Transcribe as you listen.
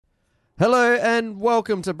Hello and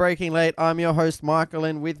welcome to Breaking Late. I'm your host Michael,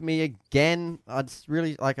 and with me again, I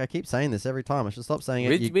keep saying this every time. I should stop saying it.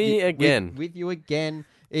 With me again. With you again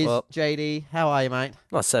is Well, JD. How are you, mate?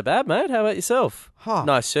 Not so bad, mate. How about yourself? Huh.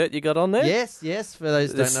 Nice shirt you got on there. Yes. For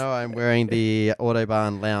those who don't know, I'm wearing the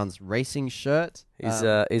Autobahn Lounge racing shirt.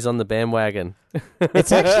 He's on the bandwagon.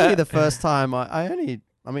 It's actually the first time I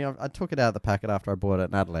took it out of the packet after I bought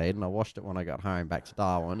it in Adelaide, and I washed it when I got home back to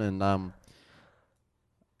Darwin, and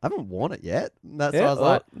I haven't worn it yet. That's why I was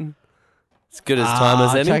like, it's good as time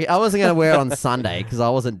as any. I wasn't going to wear it on Sunday because I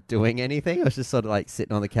wasn't doing anything. I was just sort of like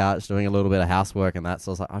sitting on the couch doing a little bit of housework and that. So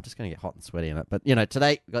I was like, I'm just going to get hot and sweaty in it. But,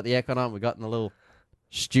 today we got the aircon on. We got in the little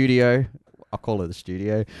studio. I'll call it the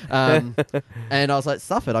studio. And I was like,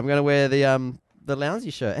 stuff it. I'm going to wear the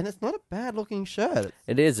Lounsey shirt. And it's not a bad looking shirt.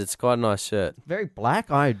 It is. It's quite a nice shirt. Very black.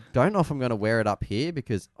 I don't know if I'm going to wear it up here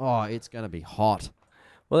because, it's going to be hot.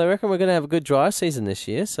 Well, I reckon we're going to have a good dry season this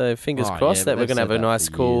year, so fingers crossed that we're going to have a nice,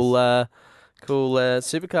 cool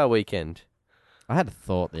supercar weekend. I had a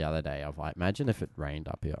thought the other day of like, imagine if it rained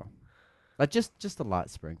up here, like just a light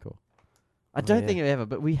sprinkle. I don't think it ever,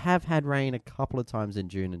 but we have had rain a couple of times in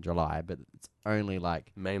June and July, but it's only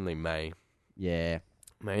like mainly May. Yeah,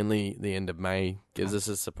 mainly the end of May gives us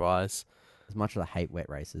a surprise. As much as I hate wet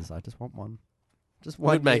races, I just want one. Just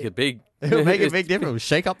one. Would make it big. It'll make a big difference.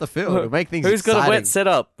 Shake up the field. It'll make things. Who's exciting. got a wet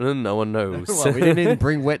setup? No one knows. Well, we didn't even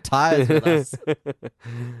bring wet tires with us.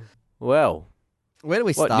 Well, where do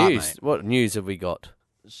we start? Mate? What news have we got?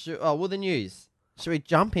 The news. Should we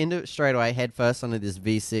jump into it straight away, head first onto this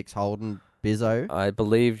V6 Holden Bizzo? I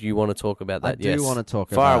believe you want to talk about that. I do want to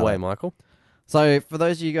talk about it. Fire away, it. Michael. So, for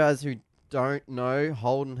those of you guys who don't know,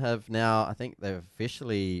 Holden have now, I think they've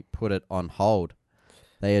officially put it on hold.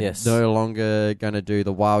 They are no longer going to do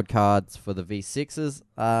the wild cards for the V6s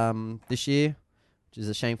this year, which is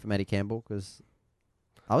a shame for Matty Campbell because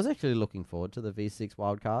I was actually looking forward to the V6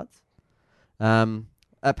 wild cards.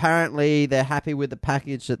 Apparently, they're happy with the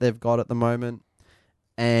package that they've got at the moment,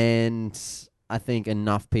 and I think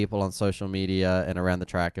enough people on social media and around the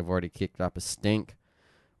track have already kicked up a stink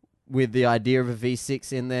with the idea of a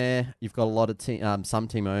V6 in there. You've got a lot of some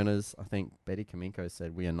team owners. I think Betty Kaminko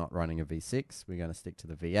said, we are not running a V6. We're going to stick to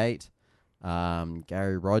the V8.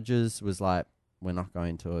 Gary Rogers was like, we're not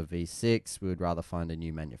going to a V6. We would rather find a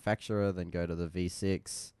new manufacturer than go to the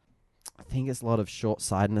V6. I think it's a lot of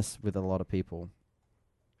short-sightedness with a lot of people.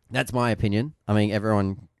 That's my opinion. I mean,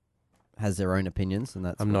 everyone has their own opinions. And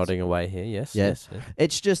that's I'm nodding away here, yes.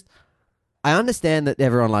 It's just, I understand that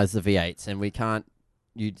everyone likes the V8s and we can't.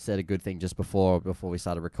 You said a good thing just before we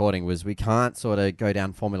started recording was we can't sort of go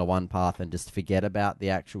down Formula One path and just forget about the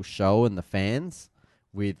actual show and the fans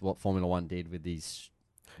with what Formula One did with these.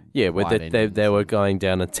 Yeah, they were going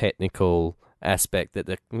down a technical aspect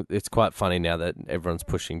that it's quite funny now that everyone's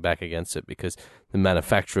pushing back against it because the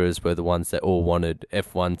manufacturers were the ones that all wanted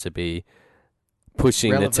F1 to be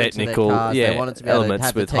pushing the technical they wanted to be elements able to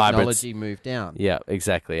have with the technology hybrids. Move down. Yeah,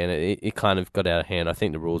 exactly. And it kind of got out of hand. I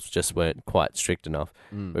think the rules just weren't quite strict enough.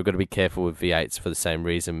 We've got to be careful with V8s for the same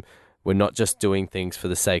reason. We're not just doing things for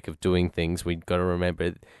the sake of doing things. We've got to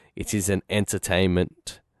remember it is an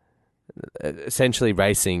entertainment. Essentially,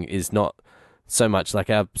 racing is not so much like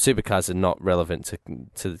our supercars are not relevant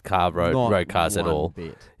to the road cars at all.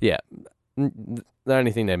 Bit. Yeah. The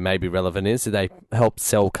only thing that may be relevant is that they help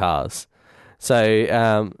sell cars.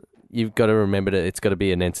 So you've got to remember that it's got to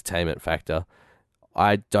be an entertainment factor.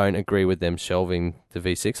 I don't agree with them shelving the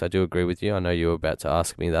V6. I do agree with you. I know you were about to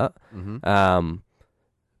ask me that. Mm-hmm.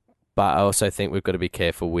 But I also think we've got to be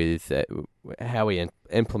careful with how we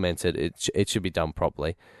implement it. It should be done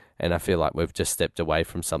properly. And I feel like we've just stepped away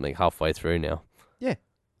from something halfway through now. Yeah.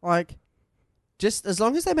 Like, just as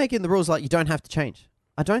long as they're making the rules like you don't have to change.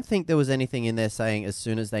 I don't think there was anything in there saying as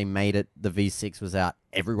soon as they made it, the V6 was out,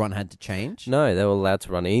 everyone had to change. No, they were allowed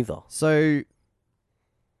to run either. So,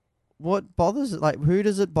 what bothers it? Like, who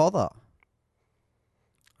does it bother?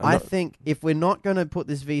 I think if we're not going to put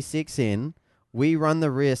this V6 in, we run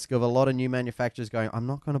the risk of a lot of new manufacturers going, I'm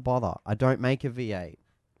not going to bother. I don't make a V8.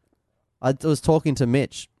 I was talking to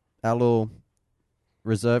Mitch, our little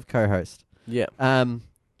reserve co-host. Yeah. And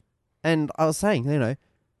I was saying,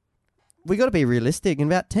 we got to be realistic. In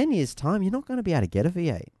about 10 years' time, you're not going to be able to get a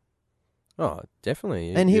V8. Oh,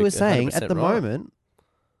 definitely. And he was saying, at the right. moment,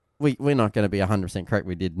 we're not going to be 100% correct.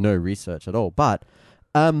 We did no research at all. But,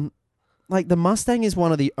 like, the Mustang is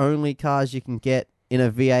one of the only cars you can get in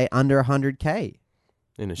a V8 under 100K.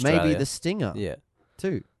 In Australia. Maybe the Stinger. Yeah.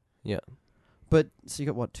 Too. Yeah. But, so you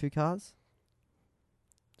got, what, 2 cars?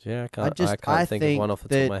 Yeah, I can't think of one off the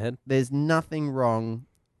top of my head. There's nothing wrong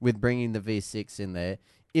with bringing the V6 in there.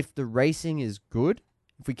 If the racing is good,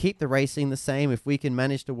 if we keep the racing the same, if we can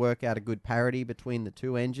manage to work out a good parity between the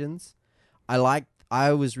two engines,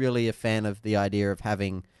 I was really a fan of the idea of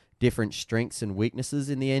having different strengths and weaknesses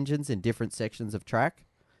in the engines in different sections of track.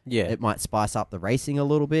 Yeah. It might spice up the racing a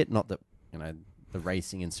little bit. Not that, the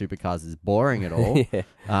racing in supercars is boring at all. Yeah.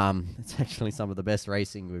 It's actually some of the best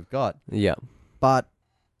racing we've got. Yeah. But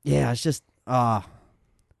yeah, it's just I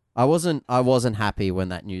wasn't happy when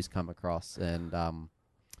that news come across, and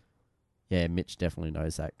yeah, Mitch definitely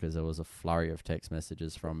knows that because there was a flurry of text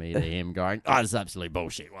messages from me to him going, "Oh, it's absolutely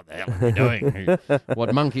bullshit. What the hell are you doing?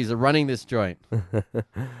 What monkeys are running this joint?"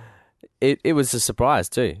 It was a surprise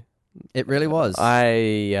too. It really was.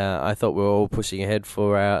 I thought we were all pushing ahead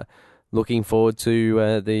for looking forward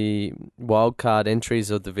to the wildcard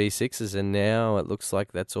entries of the V6s, and now it looks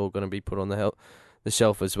like that's all going to be put on the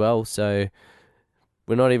shelf as well. So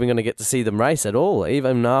we're not even going to get to see them race at all,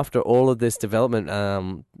 even after all of this development.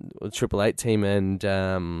 Triple Eight team and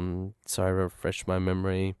sorry, refresh my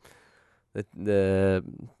memory. The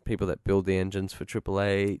people that build the engines for Triple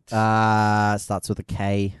Eight. Starts with a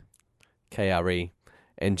K. KRE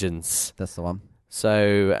engines. That's the one.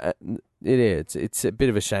 So it's a bit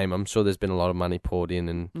of a shame. I'm sure there's been a lot of money poured in,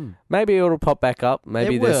 and maybe it'll pop back up.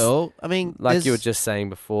 Maybe it will. I mean, like you were just saying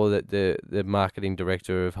before, that the marketing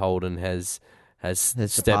director of Holden has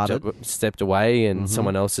stepped away, and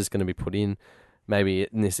someone else is going to be put in. Maybe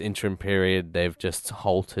in this interim period, they've just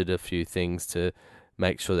halted a few things to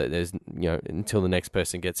make sure that there's, until the next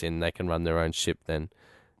person gets in, they can run their own ship then.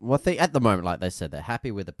 Well, at the moment, like they said, they're happy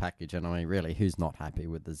with the package, and I mean, really, who's not happy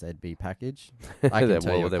with the ZB package? I can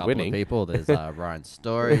tell you a couple of people. There's Ryan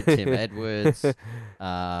Story, Tim Edwards,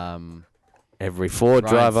 every Ford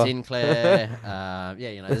Ryan driver, Sinclair.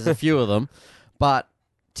 There's a few of them, but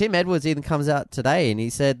Tim Edwards even comes out today and he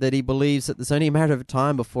said that he believes that there's only a matter of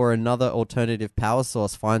time before another alternative power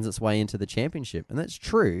source finds its way into the championship, and that's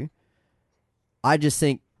true. I just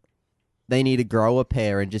think they need to grow a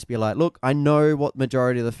pair and just be like, look, I know what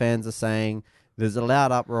majority of the fans are saying. There's a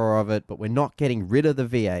loud uproar of it, but we're not getting rid of the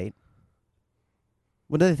V8.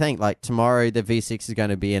 What do they think? Like, tomorrow the V6 is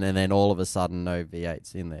going to be in, and then all of a sudden no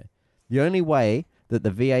V8's in there. The only way that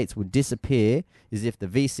the V8s would disappear is if the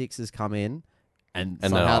V6s come in and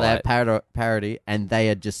somehow they have parity and they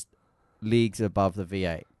are just leagues above the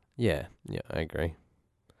V8. Yeah, I agree.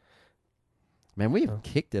 Man, we've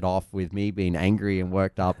kicked it off with me being angry and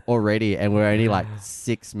worked up already, and we're only like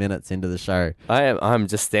 6 minutes into the show. I'm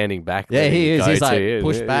just standing back. Yeah, he is. He's like,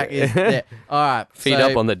 push back. Yeah. All right. Feet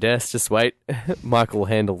up on the desk. Just wait. Michael will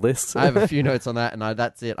handle this. I have a few notes on that, and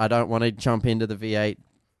that's it. I don't want to jump into the V8,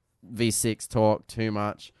 V6 talk too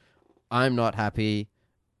much. I'm not happy.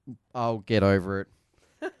 I'll get over it.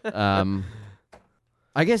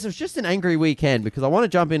 I guess it was just an angry weekend because I want to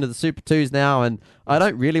jump into the Super 2s now, and I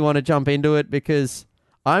don't really want to jump into it because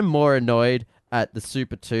I'm more annoyed at the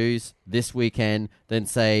Super 2s this weekend than,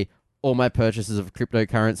 say, all my purchases of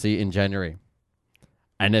cryptocurrency in January.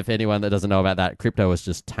 And if anyone that doesn't know about that, crypto was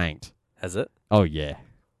just tanked. Has it? Oh, yeah.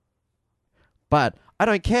 But I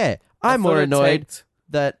don't care. I'm more annoyed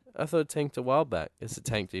that... I thought it tanked a while back. It's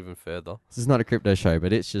tanked even further. This is not a crypto show,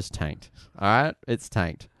 but it's just tanked. All right? It's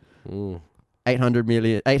tanked. Ooh. 800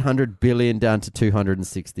 billion down to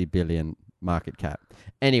 260 billion market cap.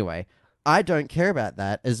 Anyway, I don't care about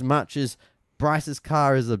that as much as Bryce's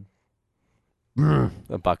car is a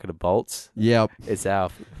bucket of bolts. Yep. It's our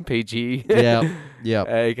PG. Yep.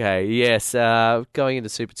 Okay. Yes. Going into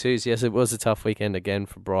Super 2s, yes, it was a tough weekend again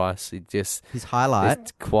for Bryce. His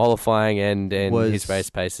highlight qualifying and his race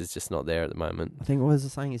pace is just not there at the moment. I think what was the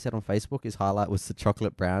saying he said on Facebook? His highlight was the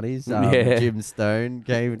chocolate brownies. Yeah. Jim Stone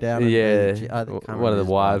came down. One of the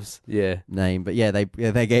wives. Name, but yeah,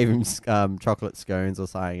 they gave him chocolate scones or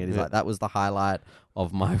something, and he's like, that was the highlight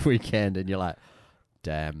of my weekend, and you're like,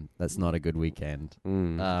 damn, that's not a good weekend.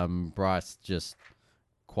 Bryce just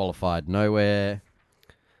qualified nowhere,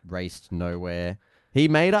 raced nowhere. He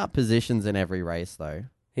made up positions in every race, though.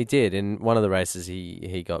 He did. In one of the races,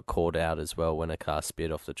 he got caught out as well when a car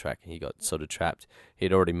speared off the track and he got sort of trapped.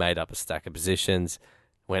 He'd already made up a stack of positions,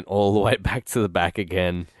 went all the way back to the back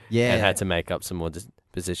again, and had to make up some more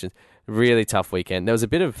positions. Really tough weekend. There was a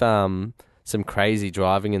bit of... some crazy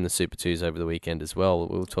driving in the Super 2s over the weekend as well.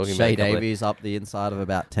 We were talking about Shea Davies up the inside of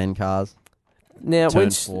about 10 cars. Now, Turn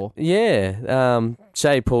 4.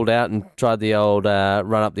 Shea pulled out and tried the old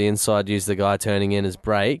run up the inside, used the guy turning in as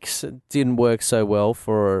brakes. It didn't work so well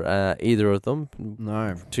for either of them.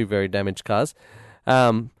 No. Two very damaged cars.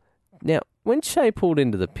 Now, when Shea pulled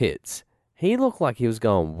into the pits, he looked like he was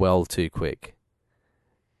going well too quick.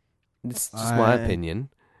 It's just my opinion.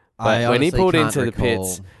 But when he pulled into the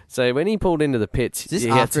pits... So when he pulled into the pits... Is this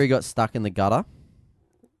after he got stuck in the gutter?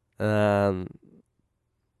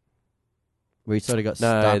 We sort of got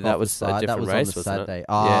No, stuck that off was the side. a different that was race, on the wasn't it?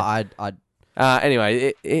 Saturday. Yeah.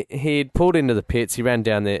 Anyway, he'd pulled into the pits. He ran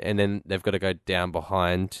down there, and then they've got to go down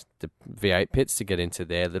behind the V8 pits to get into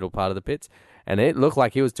their little part of the pits. And it looked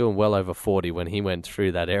like he was doing well over 40 when he went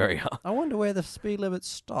through that area. I wonder where the speed limit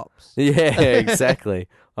stops. Yeah, exactly.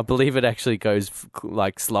 I believe it actually goes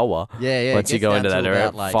slower. Yeah. Once you go into that area,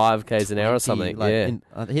 about, 5 k's an hour or something. Yeah, in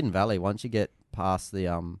Hidden Valley. Once you get past the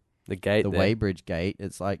gate, the there. Weybridge gate,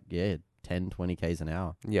 it's 10, 20 k's an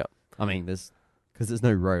hour. Yeah, I mean, because there's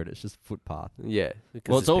no road; it's just footpath. yeah.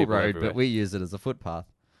 Well, it's all road, everywhere. but we use it as a footpath.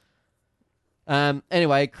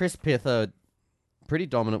 Anyway, Chris Pither, pretty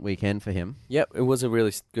dominant weekend for him. Yep, it was a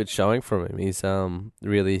really good showing from him. He's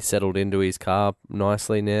really settled into his car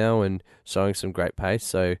nicely now and showing some great pace.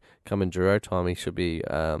 So come enduro time, he should be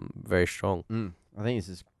very strong. I think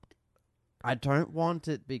I don't want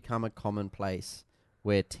it to become a commonplace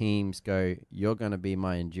where teams go, "You're going to be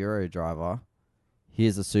my enduro driver.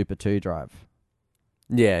 Here's a Super 2 drive."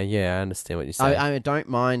 Yeah, I understand what you're saying. I don't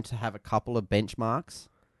mind to have a couple of benchmarks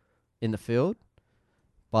in the field,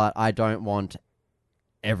 but I don't want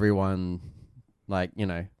everyone,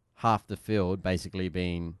 half the field basically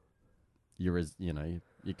being your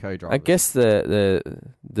co-driver. I guess the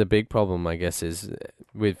big problem, is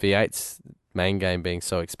with V8's main game being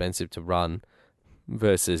so expensive to run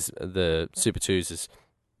versus the Super 2s is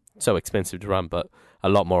so expensive to run, but a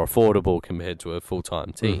lot more affordable compared to a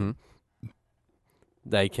full-time team.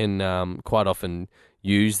 They can quite often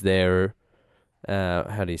use their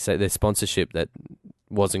their sponsorship that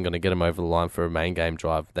wasn't going to get them over the line for a main game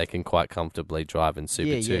drive. They can quite comfortably drive in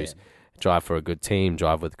Super 2s. Drive for a good team,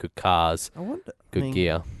 drive with good cars,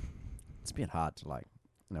 gear. It's a bit hard to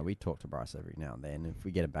we talk to Bryce every now and then. If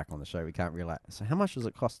we get him back on the show, we can't realize. So how much does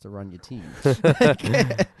it cost to run your team?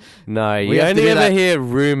 No, you only ever hear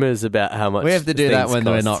rumours about how much. We have to do that when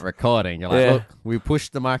cost. we're not recording. You're like, look, we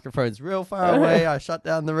pushed the microphones real far away. I shut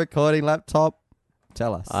down the recording laptop.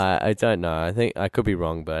 Tell us. I don't know. I think I could be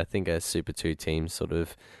wrong, but I think a Super 2 team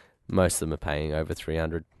most of them are paying over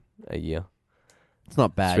 300 a year. It's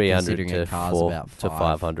not bad 300 to about to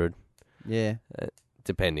 500. Yeah.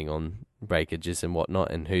 Depending on breakages and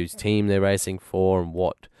whatnot and whose team they're racing for and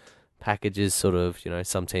what packages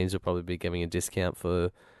some teams will probably be giving a discount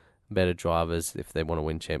for better drivers if they want to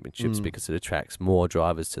win championships because it attracts more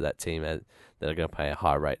drivers to that team that are going to pay a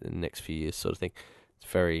high rate in the next few years sort of thing. It's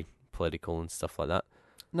very political and stuff like that.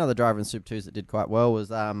 Another driver in Super 2s that did quite well was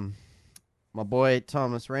my boy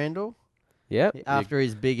Thomas Randall. Yep. After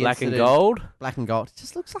his big black incident. Black and gold. It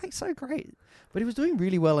just looks like so great. But he was doing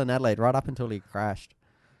really well in Adelaide right up until he crashed.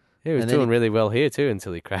 He was doing really well here too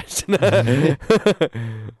until he crashed. Yeah,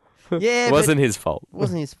 it wasn't his fault. It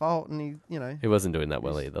wasn't his fault, and he wasn't doing that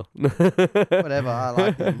well either. Whatever, I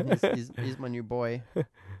like him. He's my new boy.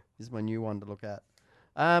 He's my new one to look at.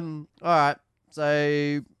 All right,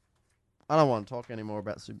 so I don't want to talk anymore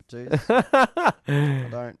about Super 2s. I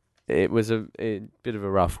don't. It was a bit of a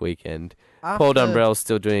rough weekend. Paul Dumbrell's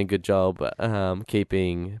still doing a good job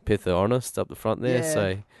keeping Pither honest up the front there,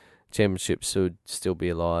 so championship should still be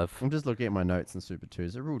alive. I'm just looking at my notes in Super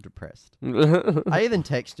 2s. They're real depressed. I even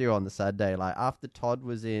texted you on the Saturday, after Todd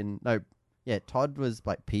was Todd was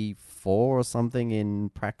P4 or something in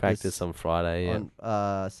practice. Practice on Friday, on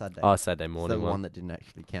Saturday. Oh, Saturday morning. So the one that didn't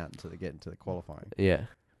actually count until they get into the qualifying. Yeah.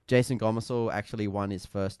 Jason Gomersall actually won his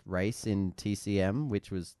first race in TCM,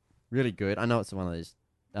 which was really good. I know it's one of those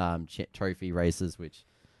trophy races, which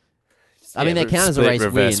they count as a race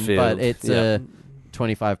win, field. But it's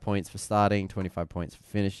 25 points for starting, 25 points for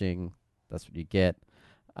finishing. That's what you get.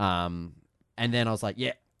 And then I was like,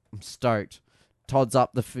 yeah, I'm stoked. Todd's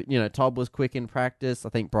up Todd was quick in practice. I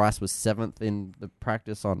think Bryce was 7th in the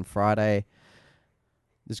practice on Friday.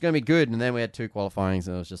 It's going to be good. And then we had 2 qualifyings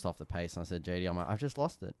and it was just off the pace. And I said, JD, I've just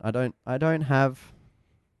lost it.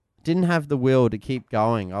 Didn't have the will to keep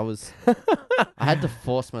going. I had to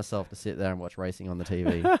force myself to sit there and watch racing on the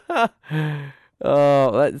TV.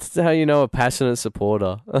 Oh, that's how you know a passionate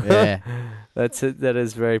supporter. Yeah. That's it. That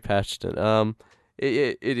is very passionate.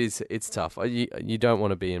 It's tough. You don't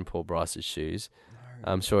want to be in Paul Bryce's shoes.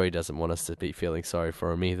 No. I'm sure he doesn't want us to be feeling sorry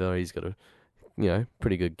for him either. He's got a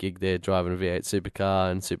pretty good gig there driving a V8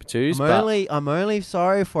 supercar and Super 2s. I'm only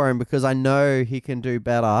sorry for him because I know he can do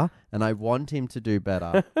better and I want him to do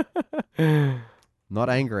better. Not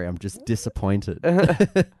angry, I'm just disappointed.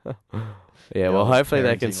 Yeah, well, hopefully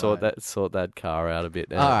they can sort that car out a bit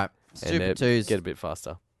now. All right, Super 2s. Get a bit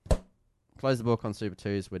faster. Close the book on Super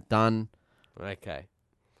 2s. We're done. Okay.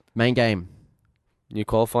 Main game. New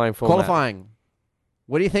qualifying format. Qualifying.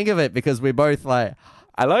 What do you think of it? Because we're both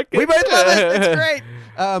I like it. We both love it. It's great.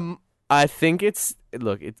 I think it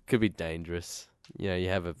could be dangerous. You know, you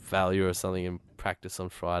have a failure or something in practice on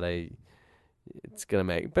Friday, it's going to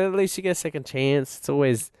make... But at least you get a second chance. It's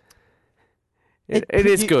always... It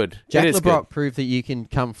is good. Jack it is LeBrock good. proved that you can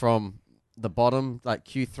come from the bottom, like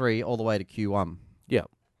Q3, all the way to Q1. Yeah.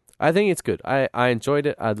 I think it's good. I enjoyed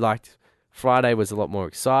it. I liked... Friday was a lot more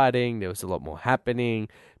exciting. There was a lot more happening.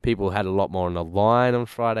 People had a lot more on the line on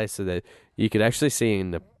Friday, so that you could actually see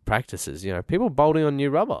in the practices, you know, people bolting on new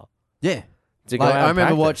rubber. Yeah. To go Like, out I and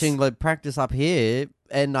remember practice. watching the practice up here,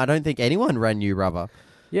 and I don't think anyone ran new rubber.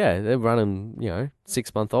 Yeah, they're running,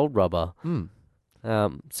 6-month-old rubber. Hmm.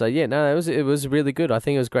 So yeah, no, it was really good. I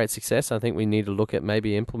think it was a great success. I think we need to look at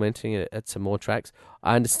maybe implementing it at some more tracks.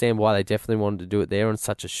 I understand why they definitely wanted to do it there on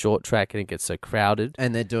such a short track and it gets so crowded.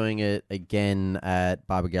 And they're doing it again at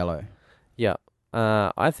Barbagallo. Yeah.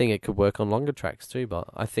 I think it could work on longer tracks too, but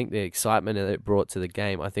I think the excitement that it brought to the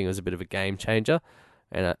game, I think it was a bit of a game changer,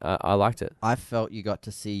 and I liked it. I felt you got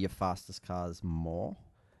to see your fastest cars more.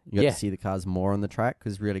 You got to see the cars more on the track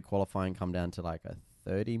because really qualifying come down to like a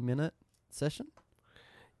 30-minute session.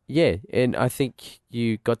 Yeah, and I think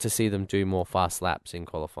you got to see them do more fast laps in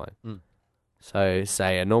qualifying. So,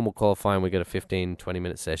 say a normal qualifying, we get a 15,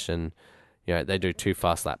 20-minute session. They do 2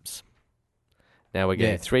 fast laps. Now we're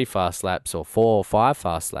getting 3 fast laps or 4 or 5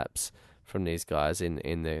 fast laps from these guys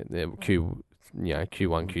in the Q, Q1,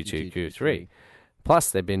 Q2, Q3.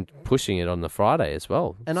 Plus, they've been pushing it on the Friday as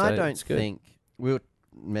well. And so I don't think we were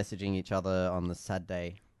messaging each other on the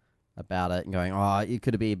Saturday about it and going, it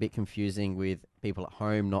could be a bit confusing with people at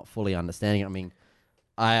home not fully understanding it. I mean,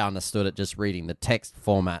 I understood it just reading the text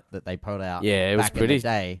format that they put out. Yeah, it was back in the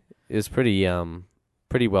day. It was pretty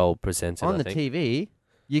well presented on I the think. TV.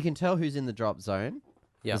 You can tell who's in the drop zone.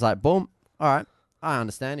 Yeah. It's like, boom, all right, I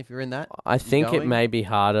understand if you're in that. I think it going. may be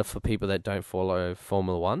harder for people that don't follow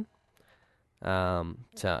Formula One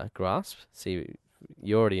to grasp. See,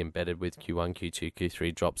 you're already embedded with Q1, Q2,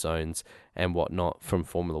 Q3 drop zones and whatnot from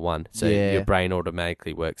Formula One. So your brain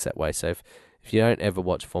automatically works that way. So if you don't ever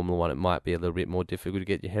watch Formula One, it might be a little bit more difficult to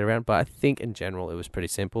get your head around. But I think in general it was pretty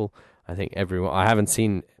simple. I think everyone... I haven't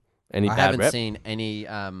seen any bad rep. I haven't seen any...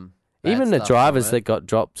 Even the drivers that got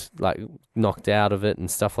dropped, like knocked out of it and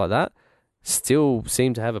stuff like that, still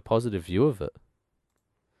seem to have a positive view of it.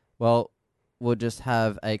 Well, we'll just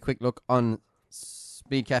have a quick look on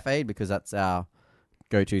Speed Cafe because that's our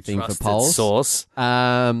go-to thing Trusted for polls. Source.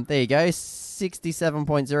 There you go.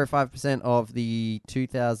 67.05% of the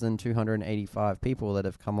 2,285 people that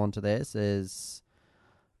have come onto there says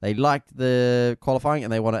they liked the qualifying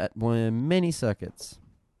and they want it at many circuits.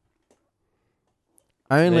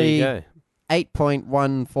 Only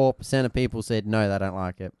 8.14% of people said no, they don't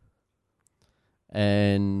like it.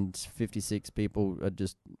 And 56 people are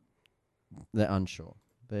they're unsure.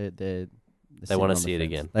 They want to see it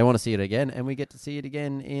again. They want to see it again, and we get to see it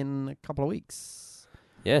again in a couple of weeks.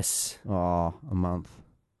 Yes. Oh, a month.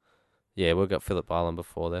 Yeah, we've got Phillip Island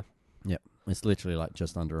before there. Yep. It's literally like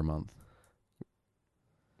just under a month.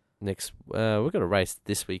 Next, we've got a race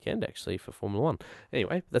this weekend, actually, for Formula One.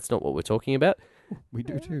 Anyway, that's not what we're talking about. We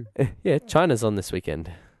do too. Yeah, China's on this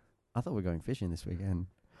weekend. I thought we were going fishing this weekend.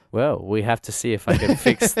 Well, we have to see if I can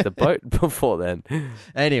fix the boat before then.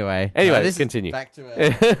 Anyway, let's continue. Back to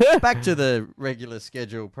the regular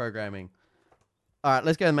schedule programming. All right,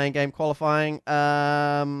 let's go to the main game qualifying.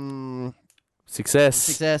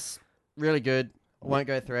 Success. Really good. I won't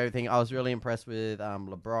go through everything. I was really impressed with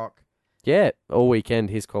LeBrock. Yeah, all weekend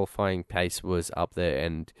his qualifying pace was up there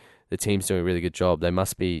and the team's doing a really good job. They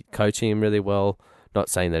must be coaching him really well. Not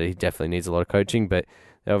saying that he definitely needs a lot of coaching, but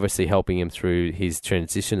they're obviously helping him through his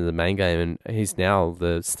transition to the main game, and he's now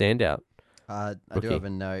the standout. I do have a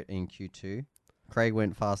note in Q2. Craig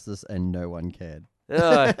went fastest and no one cared.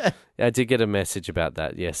 I did get a message about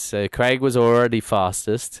that, yes. So Craig was already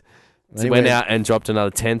fastest. He went out and dropped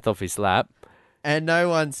another 10th off his lap. And no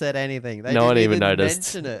one said anything. No one even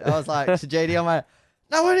noticed. Mention it. I was like, to JD, I'm like,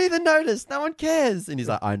 no one even noticed. No one cares. And he's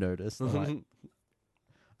like, I noticed. I'm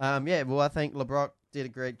like, well, I think LeBrock did a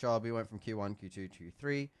great job. He went from Q1, Q2,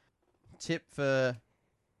 Q3. Tip for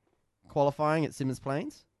qualifying at Simmons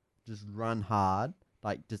Plains, just run hard.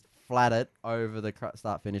 Like, just flat it over the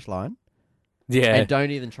start-finish line. Yeah. And don't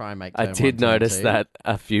even try and make turn I did one, notice two. that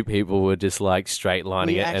a few people were just like straight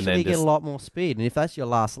lining it and then You get just... a lot more speed. And if that's your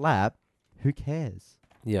last lap, who cares?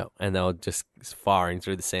 Yeah, and they were just firing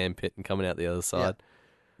through the sand pit and coming out the other side. Yeah.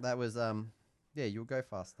 That was, you'll go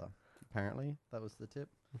faster, apparently. That was the tip.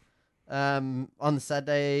 On the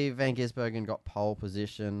Saturday, Van Gisbergen got pole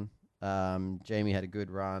position. Jamie had a good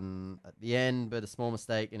run at the end, but a small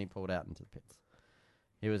mistake, and he pulled out into the pits.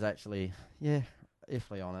 He was actually,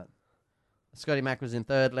 iffy on it. Scotty Mack was in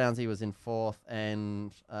third, Lowndesy was in fourth,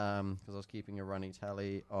 and because I was keeping a running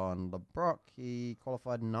tally on LeBrock, he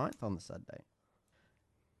qualified ninth on the Saturday.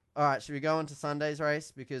 All right, should we go on to Sunday's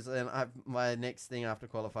race? Because then my next thing after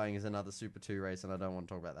qualifying is another Super 2 race, and I don't want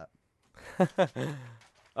to talk about that.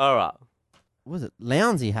 All right. What was it?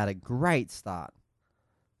 Lowndesy had a great start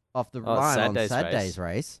off the line on Saturday's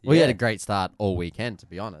race. Well, he had a great start all weekend, to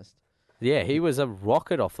be honest. Yeah, he was a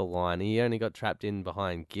rocket off the line. He only got trapped in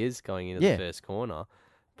behind Giz going into the first corner.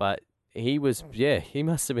 But he was, he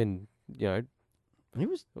must have been, he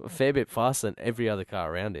was a fair bit faster than every other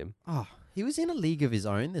car around him. Oh, he was in a league of his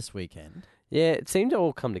own this weekend. Yeah, it seemed to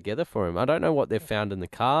all come together for him. I don't know what they've found in the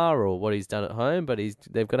car or what he's done at home, but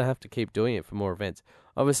they've got to have to keep doing it for more events.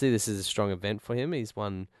 Obviously, this is a strong event for him. He's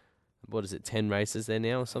won, 10 races there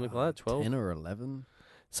now or something like that? 12? 10 or 11.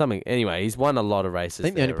 Something. Anyway, he's won a lot of races. I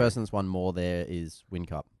think the only person that's won more there is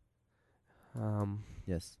WinCup.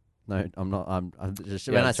 Yes. No, I'm not. I'm just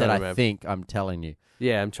when I said I think, I'm telling you.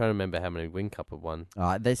 Yeah, I'm trying to remember how many WinCup have won.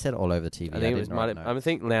 They said all over the TV. I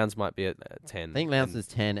think Lowndes might be at 10. I think Lowndes is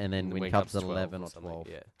 10, and then WinCup's at 11 or 12.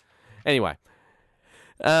 Yeah. Anyway,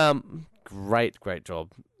 great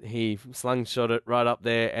job. He slingshot it right up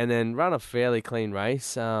there, and then run a fairly clean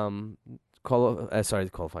race. Qualifying.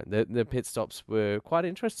 The pit stops were quite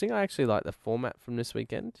interesting. I actually like the format from this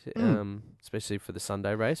weekend, especially for the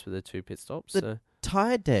Sunday race with the 2 pit stops.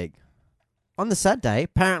 Tyre deg. On the Saturday,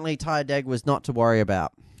 apparently tyre deg was not to worry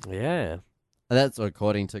about. Yeah. That's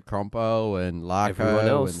according to Crompo and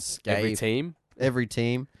Larko and Scaife. Every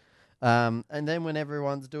team. And then when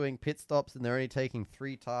everyone's doing pit stops and they're only taking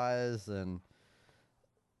 3 tyres and...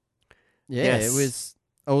 Yeah, It was...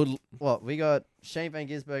 we got Shane Van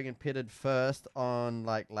Gisbergen pitted first on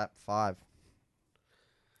lap 5.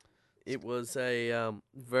 It was a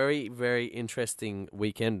very, very interesting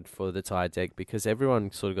weekend for the tyre deck because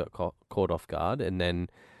everyone sort of got caught off guard and then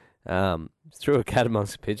threw a cat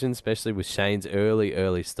amongst pigeons, especially with Shane's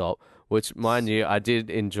early stop, which, mind you, I did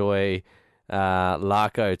enjoy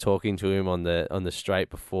Larko talking to him on the straight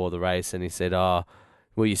before the race, and he said,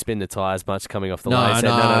 will you spin the tyres much coming off the line? He said,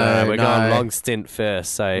 no. We're going long stint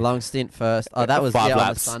first. So long stint first. Oh, that was 5 laps.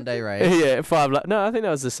 On the Sunday race. Yeah, 5 laps. No, I think that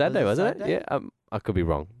was the Saturday, wasn't it? Yeah, I could be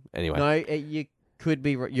wrong. Anyway. No, you could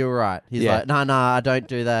be. You're right. He's like, no, I don't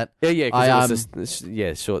do that. Yeah, because it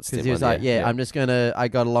was short stint. Because he was like, I'm just gonna. I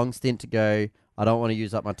got a long stint to go. I don't want to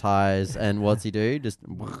use up my tyres. And what's he do? Just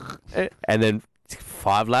and then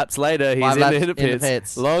 5 laps later, he's in the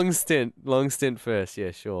pits. Long stint first.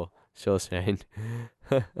 Yeah, sure, Shane.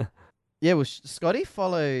 Yeah, well, Scotty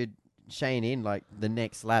followed Shane in the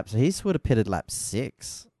next lap, so he sort of pitted lap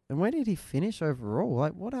 6. And where did he finish overall?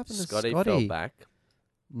 What happened to Scotty? Scotty fell back.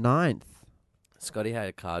 9th. Scotty had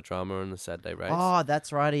a car drama on the Saturday race. Oh,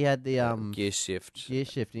 that's right. He had the gear shift.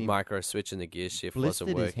 Micro switch in the gear shift wasn't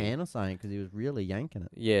working. Blistered his hand or something because he was really yanking it.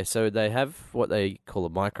 Yeah, so they have what they call a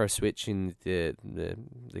micro switch in the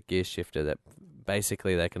gear shifter that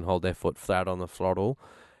basically they can hold their foot flat on the throttle,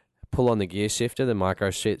 pull on the gear shifter, the micro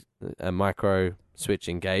switch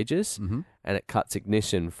engages, and it cuts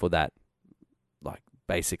ignition for that,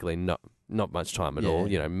 basically not much time at all,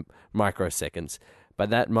 microseconds. But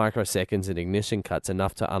that microseconds and ignition cuts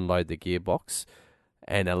enough to unload the gearbox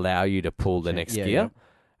and allow you to pull the next gear. Yeah.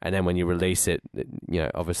 And then when you release it,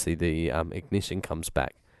 obviously the ignition comes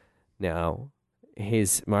back. Now,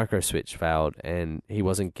 his micro switch failed and he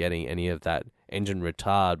wasn't getting any of that engine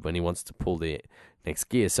retard when he wants to pull the next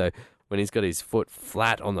gear. So when he's got his foot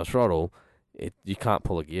flat on the throttle, you can't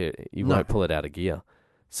pull a gear. You won't pull it out of gear.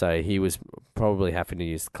 So he was probably having to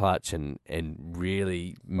use the clutch and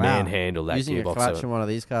really manhandle that using gearbox. Using a clutch in one of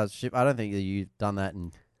these cars, I don't think that you've done that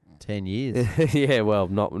in 10 years. Yeah, well,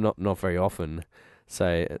 not very often.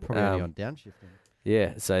 So probably only on downshifting.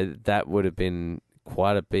 Yeah, so that would have been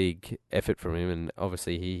quite a big effort from him, and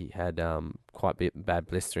obviously he had quite bad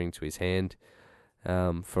blistering to his hand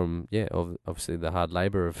from obviously the hard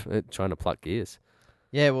labour of trying to pluck gears.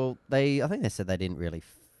 Yeah, well, I think they said they didn't really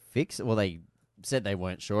fix it. Well, they said they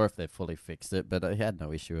weren't sure if they fully fixed it, but he had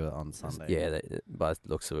no issue on Sunday. Yeah, by the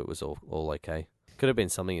looks of it, was all okay. Could have been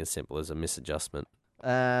something as simple as a misadjustment.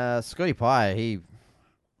 Scotty Pye,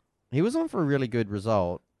 he was on for a really good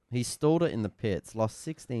result. He stalled it in the pits, lost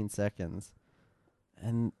 16 seconds,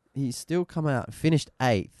 and he still come out, finished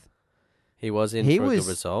 8th. He was in for a good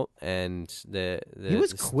result, and he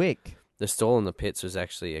was quick. The stall in the pits was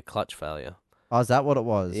actually a clutch failure. Oh, is that what it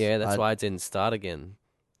was? Yeah, that's why it didn't start again.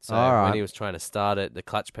 So when he was trying to start it, the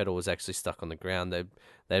clutch pedal was actually stuck on the ground.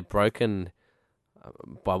 They'd broken,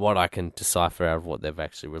 by what I can decipher out of what they've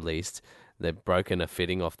actually released, they've broken a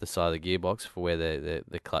fitting off the side of the gearbox for where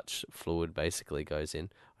the clutch fluid basically goes in.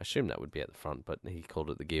 I assume that would be at the front, but he called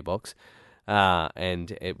it the gearbox.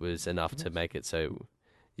 And it was enough to make it so,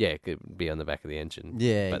 yeah, it could be on the back of the engine.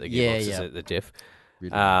 Yeah, But the gearbox is yeah. at the diff.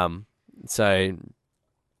 Really. So,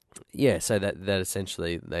 yeah, so that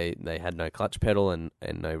essentially they had no clutch pedal and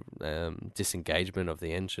no disengagement of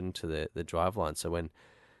the engine to the driveline. So when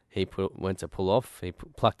he went to pull off, he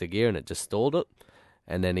plucked a gear and it just stalled it.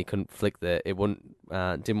 And then he couldn't flick didn't want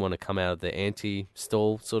to come out of the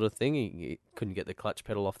anti-stall sort of thing. He couldn't get the clutch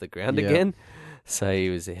pedal off the ground again. So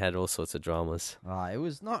he had all sorts of dramas. It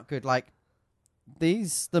was not good. Like the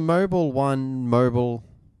Mobile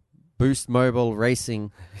Boost Mobile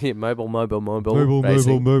Racing. Yeah, mobile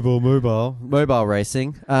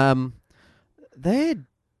racing. They had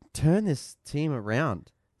turned this team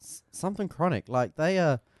around. Something chronic. Like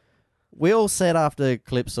we all said after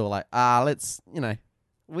Clipsal, like,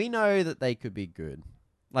 we know that they could be good.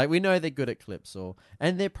 Like, we know they're good at Clipsal,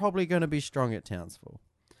 and they're probably going to be strong at Townsville.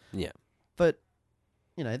 Yeah. But,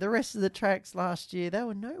 the rest of the tracks last year, they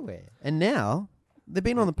were nowhere. And now, they've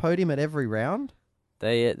been on the podium at every round.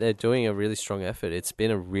 They're doing a really strong effort. It's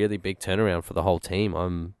been a really big turnaround for the whole team.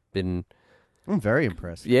 I'm very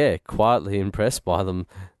impressed. Yeah, quietly impressed by them.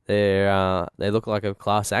 They look like a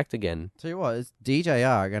class act again. Tell you what, DJR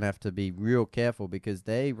are going to have to be real careful because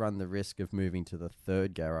they run the risk of moving to the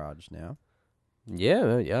third garage now. Yeah,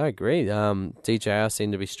 I agree. DJR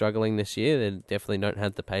seem to be struggling this year. They definitely don't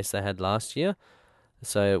have the pace they had last year.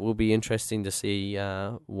 So it will be interesting to see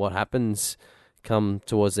what happens come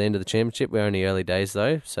towards the end of the championship. We're only early days,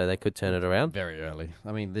 though, so they could turn it around. Very early.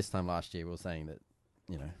 I mean, this time last year we were saying that,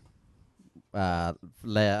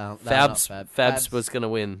 Fabs was going to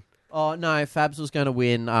win. Oh, no, Fabs was going to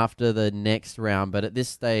win after the next round, but at this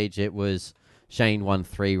stage it was Shane won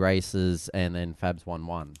 3 races and then Fabs won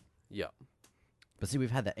 1. Yeah. But see, we've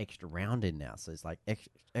had that extra round in now, so it's like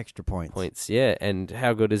extra points. Yeah, and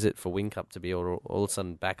how good is it for Whincup to be all of a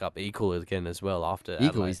sudden back up equal again as well after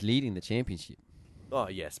Equal is leading the championship. Oh,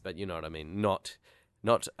 yes, but you know what I mean. Not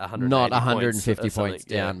 150 Not 150 points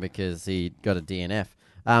down because he got a DNF.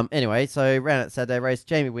 Anyway, so round at Saturday race,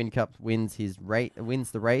 Jamie Whincup wins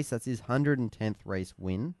the race. That's his 110th race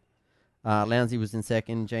win. Lowndesy was in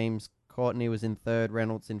second. James Courtney was in third.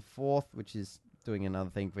 Reynolds in fourth, which is doing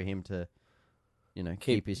another thing for him to,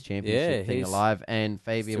 keep his championship thing alive. And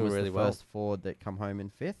Fabian was really the first Ford that come home in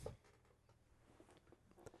fifth.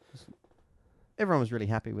 Everyone was really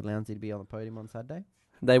happy with Lowndesy to be on the podium on Saturday.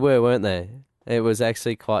 They were, weren't they? It was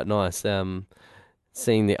actually quite nice.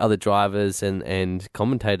 Seeing the other drivers and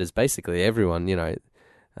commentators, basically everyone,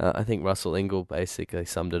 I think Russell Ingall basically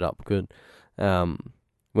summed it up good. When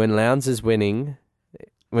Lowndes is winning,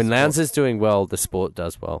 when Lowndes is doing well, the sport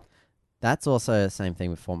does well. That's also the same thing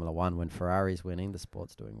with Formula One. When Ferrari's winning, the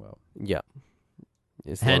sport's doing well. Yeah.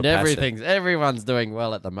 And everyone's doing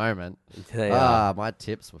well at the moment. My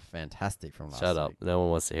tips were fantastic from last week. Shut up. No one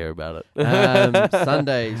wants to hear about it.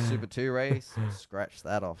 Sunday Super 2 race. Scratch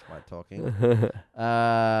that off by talking.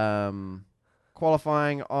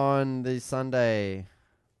 Qualifying on the Sunday.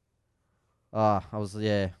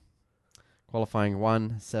 Qualifying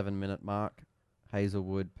 1 7-minute mark.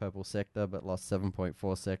 Hazelwood, purple sector, but lost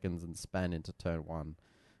 7.4 seconds and span into turn 1.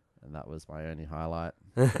 And that was my only highlight.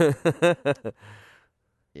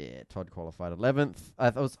 Yeah, Todd qualified 11th. I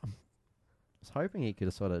was hoping he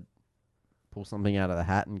could sort of pull something out of the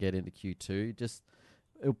hat and get into Q2. Just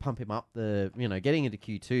it'll pump him up getting into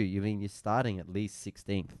Q2. You mean you're starting at least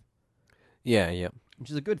 16th. Yeah. Which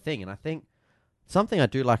is a good thing, and I think something I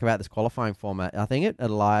do like about this qualifying format. I think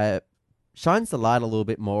it shines the light a little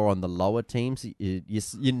bit more on the lower teams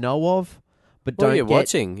you know of, but don't you're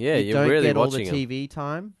watching. Yeah, you're really get watching all the TV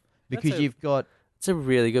time because you've got. It's a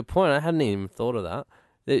really good point. I hadn't even thought of that.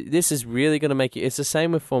 This is really going to make you. It's the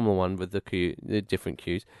same with Formula One with the different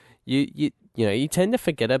queues. You tend to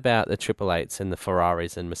forget about the Triple 8s and the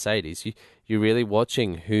Ferraris and Mercedes. You're really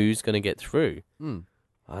watching who's going to get through.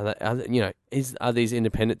 Are these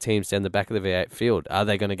independent teams down the back of the V8 field? Are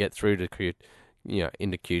they going to get through to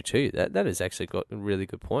into Q2? That has actually got a really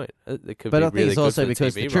good point. It could but be I think really it's also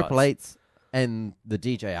because TV the Triple 8s and the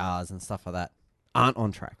DJRs and stuff like that aren't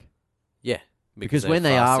on track. Yeah, because when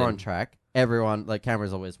they are on track, everyone,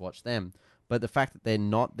 cameras always watch them. But the fact that they're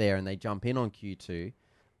not there and they jump in on Q2,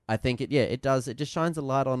 I think it does. It just shines a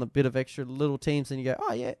light on a bit of extra little teams, and you go,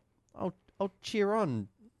 oh yeah, I'll cheer on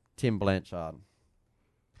Tim Blanchard.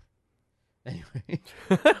 Anyway,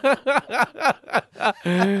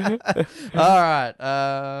 all right.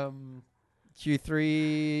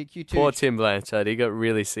 Q3, Q2. Poor Tim Blanchard. He got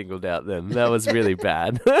really singled out then. That was really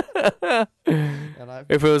bad.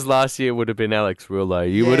 If it was last year, it would have been Alex Rouleau.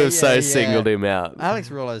 You would have singled him out.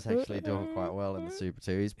 Alex Rouleau's actually doing quite well in the Super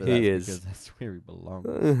 2s, but He that's is. because that's where he belongs.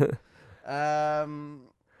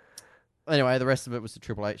 Anyway, the rest of it was the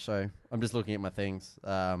Triple H show. I'm just looking at my things.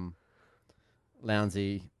 Lowndesy,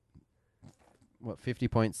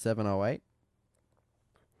 50.708?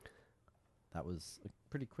 That was a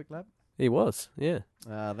pretty quick lap. He was, yeah.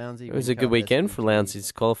 Lowndesy. It was a good weekend for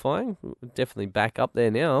Lowndesy's qualifying. Definitely back up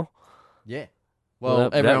there now. Yeah.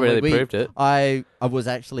 Well, that really proved it. I was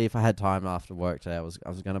actually, if I had time after work today, I was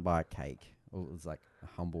going to buy a cake. It was like a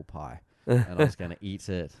humble pie, and I was going to eat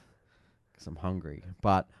it because I'm hungry.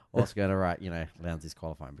 But also going to write, Lowndesy's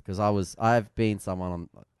qualifying because I've been someone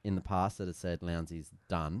in the past that has said Lowndesy's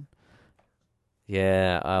done.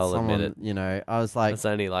 Yeah, I'll admit it. I was like, it's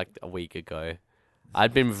only like a week ago.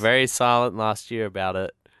 I'd been very silent last year about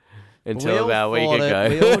it until about a week ago.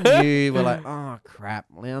 We all knew. We're like, oh crap,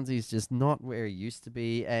 Lowndesy's just not where he used to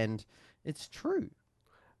be, and it's true.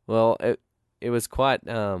 Well, it was quite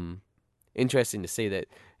interesting to see that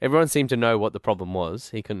everyone seemed to know what the problem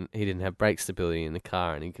was. He didn't have brake stability in the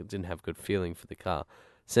car, and he didn't have good feeling for the car.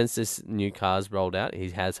 Since this new car's rolled out,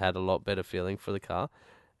 he has had a lot better feeling for the car,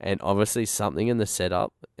 and obviously something in the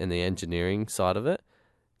setup and the engineering side of it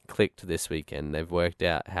clicked this weekend. They've worked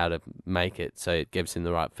out how to make it so it gives him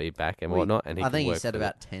the right feedback and whatnot. And I think he said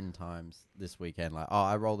about 10 times this weekend, like, "Oh,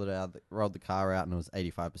 I rolled the car out, and it was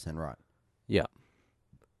 85% right." Yeah.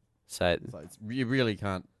 So you really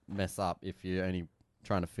can't mess up if you're only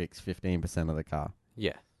trying to fix 15% of the car.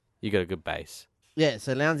 Yeah, you got a good base. Yeah.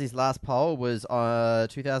 So Lowndesy's last pole was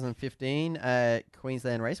 2015 at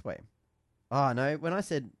Queensland Raceway. Oh no, when I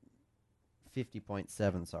said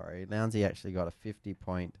 50.7, sorry, Lowndesy actually got a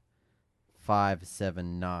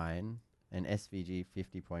 50.579 and SVG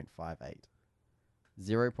 50.58.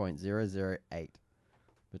 0.008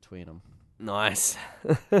 between them. Nice.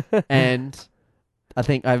 And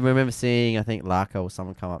I remember seeing, Larko or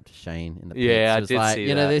someone come up to Shane in the pits. Yeah, I was did like,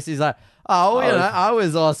 see that. This is like,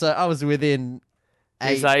 I was within 8.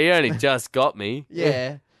 He's like, you only just got me.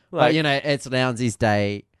 Yeah. Like, but, it's Lowndesy's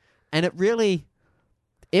day. And it really,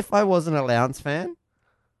 if I wasn't a Lowndes fan,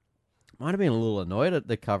 I might have been a little annoyed at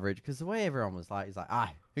the coverage because the way everyone was like, he's like,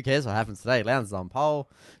 who cares what happens today? Lowndes is on pole.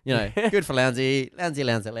 Good for Lowndesy.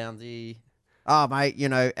 Lowndesy. Oh, mate,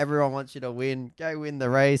 everyone wants you to win. Go win the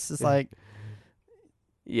race. It's like...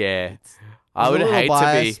 Yeah.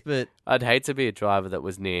 I'd hate to be a driver that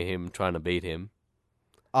was near him trying to beat him.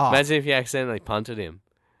 Oh. Imagine if you accidentally punted him.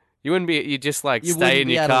 You wouldn't be. You just stay in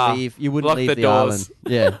your car. You wouldn't lock leave the doors. Island.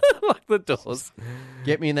 Yeah, lock the doors.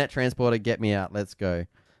 Get me in that transporter. Get me out. Let's go.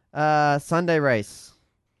 Sunday race.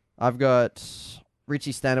 I've got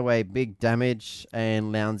Richie Stanaway, big damage,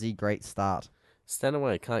 and Lowndesy, great start.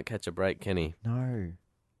 Stanaway can't catch a break, can he? No.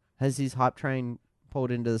 Has his hype train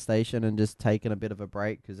pulled into the station and just taken a bit of a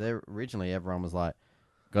break? Because originally everyone was like,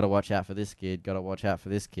 "Got to watch out for this kid. Got to watch out for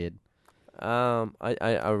this kid." I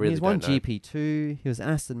really he's don't won GP2. He was an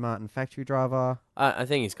Aston Martin factory driver. I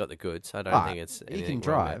think he's got the goods. I don't think it's he can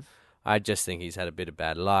drive. I just think he's had a bit of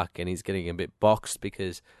bad luck and he's getting a bit boxed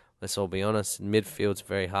because, let's all be honest, midfield's a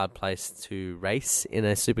very hard place to race in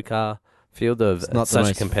a supercar field of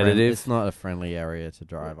such competitive. It's not a friendly area to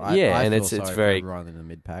drive. And it's very everyone in the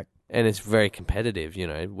mid pack, and it's very competitive.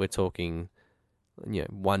 We're talking,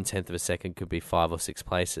 1/10 of a second could be 5 or 6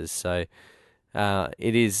 places. So.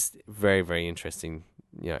 It is very, very interesting,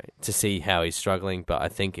 to see how he's struggling. But I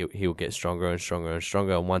think he'll get stronger and stronger and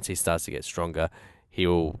stronger. And once he starts to get stronger,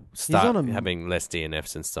 he'll start having less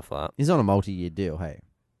DNFs and stuff like that. He's on a multi-year deal, hey?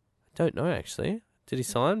 Don't know, actually. Did he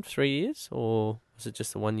sign 3 years, or was it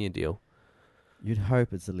just a 1-year deal? You'd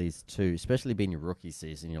hope it's at least 2, especially being your rookie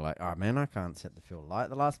season. You're like, oh man, I can't set the field light.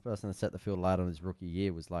 The last person to set the field light on his rookie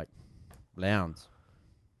year was like Lowndes,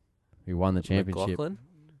 who won the championship. McLaughlin?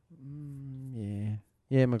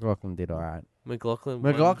 Yeah, McLaughlin did all right.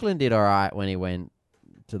 McLaughlin did all right when he went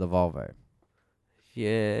to the Volvo.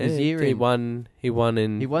 Yeah, he won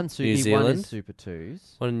in New Zealand. He won in Super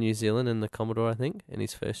 2s. Won in New Zealand in the Commodore, I think, in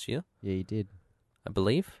his first year. Yeah, he did. I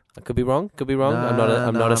believe. I could be wrong. I'm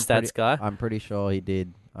not a stats guy. I'm pretty sure he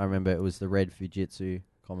did. I remember it was the red Fujitsu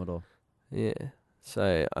Commodore. Yeah.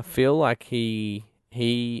 So I feel like he's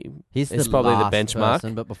is probably the benchmark.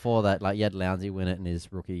 Person, but before that, you had Lowndesy win it in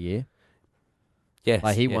his rookie year.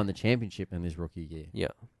 Yes. He won the championship in his rookie year. Yeah.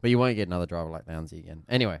 But you won't get another driver like Lowndesy again.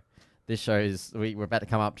 Anyway, this shows we're about to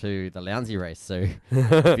come up to the Lowndesy race. So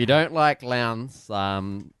if you don't like Lowndes,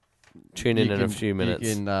 tune in a few minutes.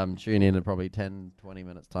 You can tune in in probably 10, 20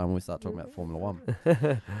 minutes time when we start talking about Formula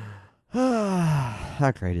 1. How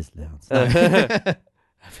great is Lowndes?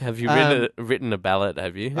 Have you written a ballad?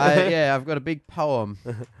 Have you? Yeah, I've got a big poem.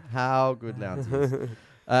 How good Lowndes is.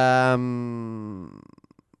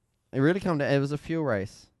 It really come down. It was a fuel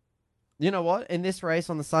race. You know what? In this race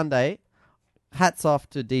on the Sunday, hats off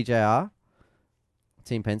to DJR,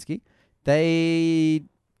 Team Penske. They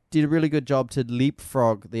did a really good job to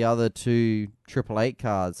leapfrog the other two 888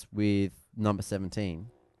 cars with number 17.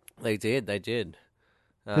 They did.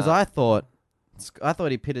 Because I thought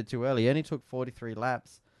he pitted too early. He only took 43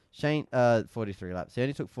 laps. 43 laps. He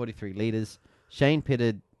only took 43 litres. Shane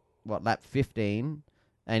pitted, lap 15,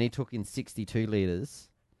 and he took in 62 litres.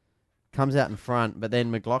 Comes out in front, but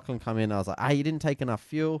then McLaughlin come in. I was like, you didn't take enough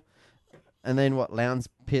fuel. And then Lowndes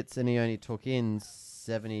pits, and he only took in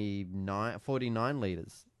 49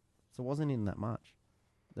 litres. So it wasn't in that much.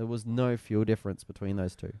 There was no fuel difference between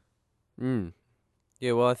those two.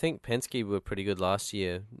 Yeah, well, I think Penske were pretty good last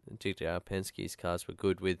year. DJR Penske's cars were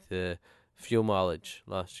good with fuel mileage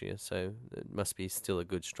last year, so it must be still a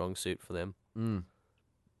good strong suit for them.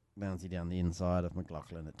 Bouncy down the inside of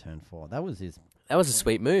McLaughlin at turn 4. That was a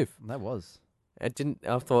sweet move. That was. I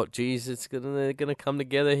thought, geez, they're gonna come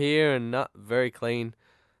together here, and not very clean.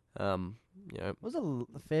 It was a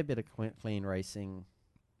fair bit of clean racing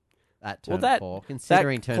at turn 4.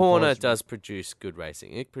 Considering that turn corner does produce good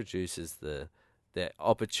racing. It produces the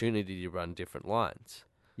opportunity to run different lines.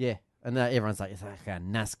 Yeah, and everyone's like, it's like a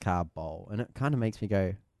NASCAR bowl, and it kind of makes me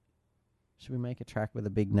go, should we make a track with a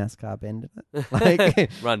big NASCAR bend in it? Like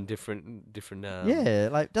run different.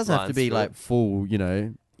 It doesn't have to be like full,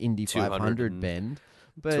 Indy 500 bend,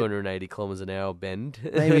 but 280 kilometers an hour bend.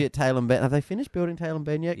 Maybe at Tailem Bend. Have they finished building Tailem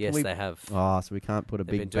Bend yet? Yes, they have. Oh, so we can't put a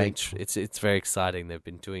big bank. It's very exciting. They've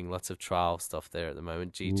been doing lots of trial stuff there at the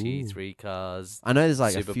moment. GT3 cars. I know there's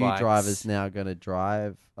like a few bikes. drivers now going to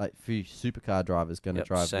drive, like a few supercar drivers going to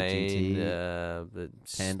drive Shane, the GT. The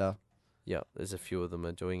Panda. Yeah, there's a few of them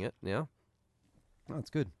are doing it now. Oh, that's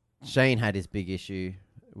good. Shane had his big issue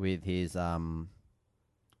with his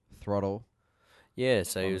throttle. Yeah,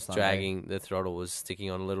 so he was dragging, the throttle was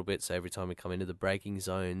sticking on a little bit, so every time we come into the braking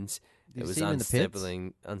zones, it was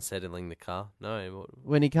unsettling the car. No.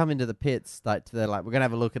 When he come into the pits, they're like, we're going to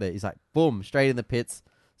have a look at it. He's like, boom, straight in the pits.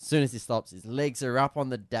 As soon as he stops, his legs are up on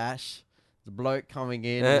the dash. The bloke coming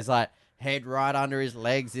in, and he's like, head right under his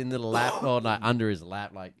legs in the lap, or no, under his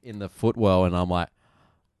lap, like in the footwell, and I'm like,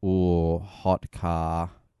 ooh, hot car.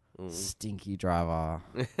 Stinky driver.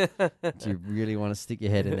 Do you really want to stick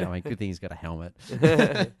your head in there? I mean, good thing he's got a helmet.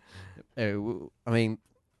 I mean,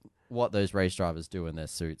 what those race drivers do in their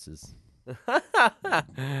suits is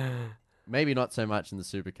maybe not so much in the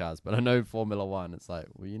supercars, but I know Formula One, it's like,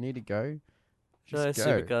 well, you need to go. Just go.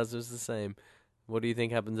 Supercars was the same. What do you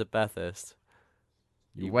think happens at Bathurst?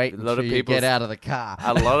 You wait until you get out of the car.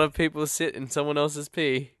 A lot of people sit in someone else's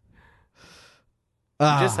pee.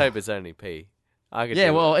 You just hope it's only pee.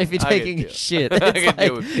 If you're taking shit,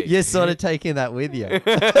 you're sort of taking that with you.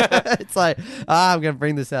 It's like, I'm going to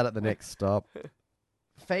bring this out at the next stop.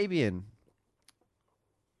 Fabian,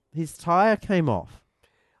 his tyre came off.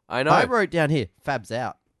 I know. I wrote down here, Fab's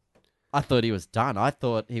out. I thought he was done. I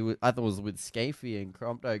thought it was with Scafie and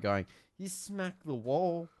Crompto going, he smacked the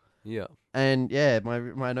wall. Yeah. And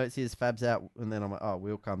my notes here is Fab's out, and then I'm like,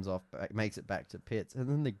 wheel comes off, makes it back to pits, and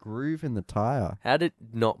then the groove in the tyre. How did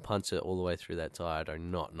not punch it all the way through that tyre? I do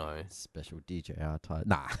not know. Special DJR tyre.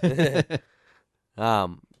 Nah.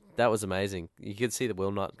 That was amazing. You could see the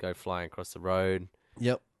wheel nut go flying across the road.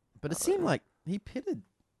 Yep. But it seemed like he pitted.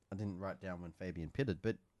 I didn't write down when Fabian pitted,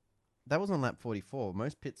 but that was on lap 44.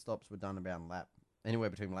 Most pit stops were done around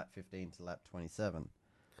anywhere between lap 15 to lap 27.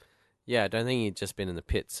 Yeah, I don't think he'd just been in the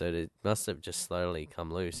pit, so it must have just slowly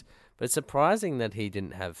come loose. But it's surprising that he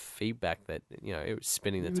didn't have feedback that, it was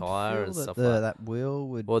spinning the tyre and stuff like that. That wheel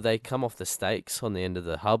would... Well, they come off the stakes on the end of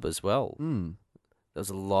the hub as well. Mm. There was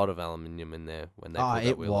a lot of aluminium in there when they pulled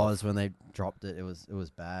that wheel off. When they dropped it. It was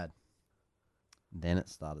bad. Then it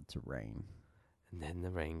started to rain. And then the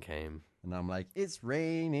rain came. And I'm like, it's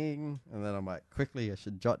raining. And then I'm like, quickly, I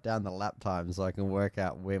should jot down the lap time so I can work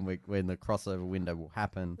out when the crossover window will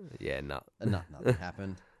happen. Yeah, nothing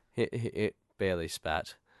happened. It barely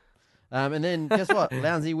spat. And then guess what?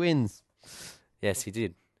 Lowndesy wins. Yes, he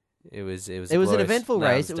did. It was an eventful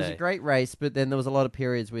race. It was a great race, but then there was a lot of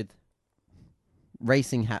periods with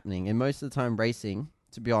racing happening. And most of the time, racing,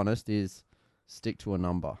 to be honest, is stick to a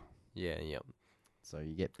number. Yeah. So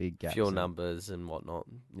you get big gaps. Fuel numbers and whatnot.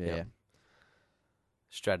 Yeah. Yep.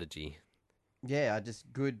 Strategy. Yeah, just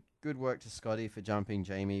good work to Scotty for jumping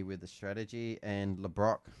Jamie with the strategy, and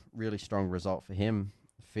LeBrock, really strong result for him,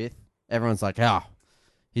 5th. Everyone's like,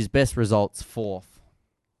 his best result's 4th.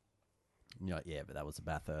 And you're like, yeah, but that was a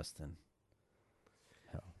Bathurst, and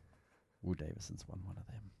hell, Will Davison's won one of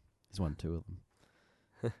them. He's won 2 of them.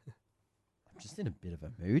 I'm just in a bit of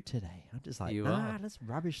a mood today. I'm just like, let's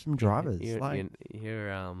rubbish some drivers. You're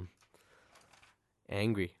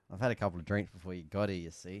angry. I've had a couple of drinks before you got here, you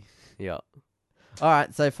see. Yeah. All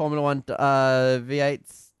right, so Formula 1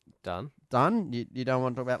 V8's Done. done. You don't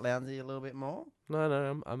want to talk about Lounsey a little bit more?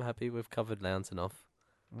 No, I'm happy we've covered Lowndes enough.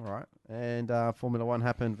 All right. And Formula 1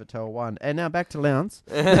 happened, Vettel won. And now back to Lowndes.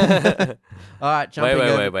 All right,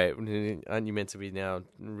 jumping Wait. Aren't you meant to be now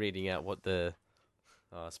reading out what the...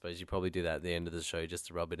 I suppose you probably do that at the end of the show just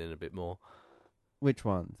to rub it in a bit more. Which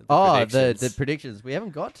ones? The The predictions. We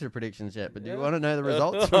haven't got to the predictions yet, but do you want to know the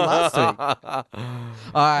results from last week? All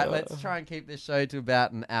right, let's try and keep this show to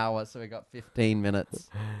about an hour, so we got 15 minutes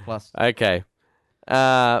plus. Okay.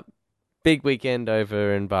 Big weekend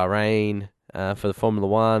over in Bahrain for the Formula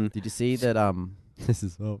 1. Did you see that?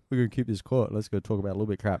 We're going to keep this quiet. Let's go talk about a little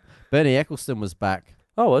bit crap. Bernie Eccleston was back.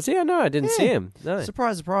 Oh, was he? No, I didn't see him. No.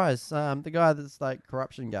 Surprise, surprise. The guy that's like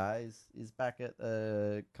corruption guy is back at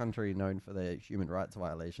a country known for their human rights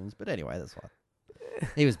violations. But anyway, that's fine.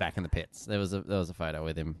 He was back in the pits. There was a photo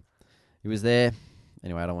with him. He was there.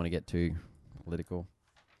 Anyway, I don't want to get too political.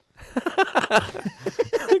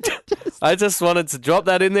 I just wanted to drop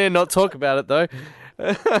that in there and not talk about it, though.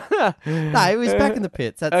 No, he was back in the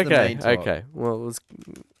pits. That's the main talk. Okay. Well, it was...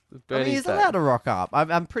 he's allowed to rock up.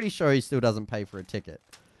 I'm pretty sure he still doesn't pay for a ticket.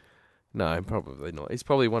 No, probably not. He's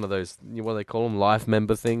probably one of those, what do they call them, life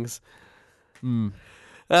member things.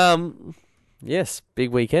 Yes,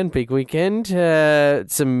 big weekend.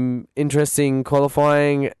 Some interesting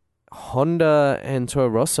qualifying. Honda and Toro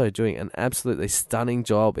Rosso doing an absolutely stunning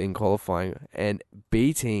job in qualifying and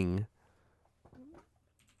beating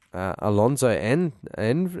Alonso and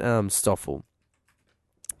Stoffel.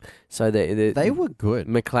 So they were good.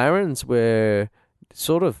 McLarens were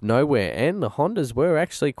sort of nowhere, and the Hondas were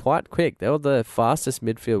actually quite quick. They were the fastest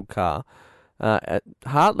midfield car.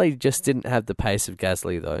 Hartley just didn't have the pace of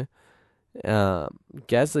Gasly, though.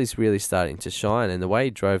 Gasly's really starting to shine, and the way he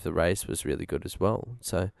drove the race was really good as well.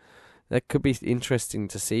 So that could be interesting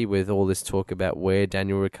to see with all this talk about where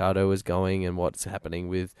Daniel Ricciardo is going and what's happening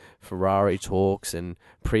with Ferrari talks and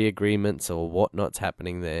pre-agreements or whatnot's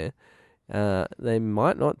happening there. They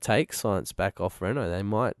might not take Sainz back off Renault. They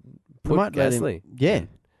might put Gasly.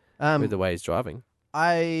 With the way he's driving.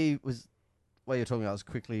 While you're talking, I was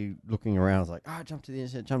quickly looking around. I was like, jump to the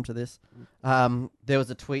internet, jump to this. There was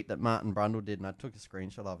a tweet that Martin Brundle did, and I took a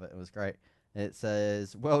screenshot of it. It was great. It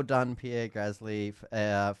says, well done, Pierre Gasly,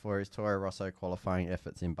 for his Toro Rosso qualifying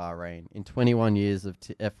efforts in Bahrain. In 21 years of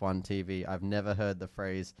F1 TV, I've never heard the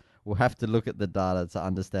phrase, we'll have to look at the data to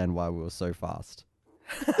understand why we were so fast.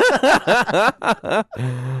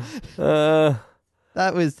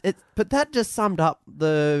 That was it, but that just summed up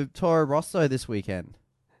the Toro Rosso this weekend.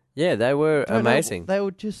 Yeah, they were amazing. They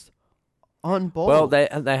were just on board. Well,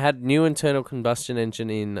 they had new internal combustion engine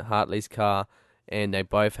in Hartley's car, and they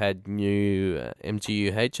both had new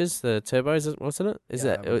MGUHs, the turbos, wasn't it? Is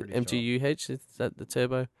that MGUH? Sure. Is that the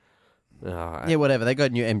turbo? Yeah, whatever. They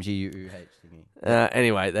got new MGUH thingy.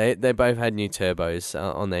 Anyway, they both had new turbos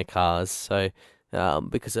on their cars, so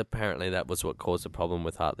because apparently that was what caused the problem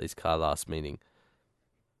with Hartley's car last meeting.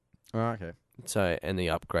 Oh, okay. So, and the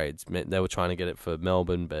upgrades meant they were trying to get it for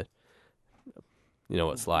Melbourne, but you know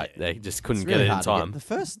what it's like. They just couldn't get it in time. The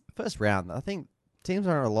first round, I think teams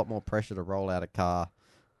are under a lot more pressure to roll out a car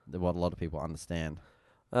than what a lot of people understand.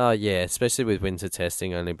 Yeah, especially with winter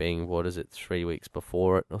testing only being, 3 weeks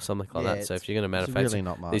before it or something like that. So if you're going to manufacture, really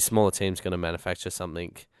not much. These smaller teams going to manufacture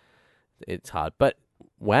something, it's hard. But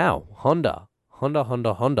wow, Honda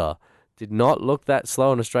did not look that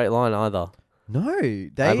slow in a straight line either. No,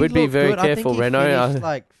 they I would be very careful, Renault. Renault. Finished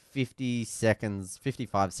like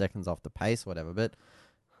 55 seconds off the pace, whatever. But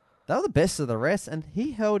they were the best of the rest, and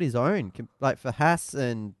he held his own. Like for Haas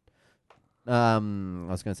and I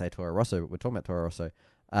was going to say Toro Rosso, but we're talking about Toro Rosso.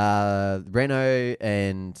 Renault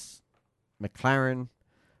and McLaren,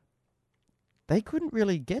 they couldn't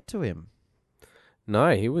really get to him.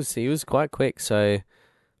 No, he was quite quick. So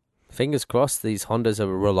fingers crossed, these Hondas are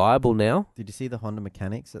reliable now. Did you see the Honda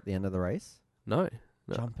mechanics at the end of the race? No.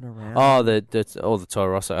 Jumping around. Oh, the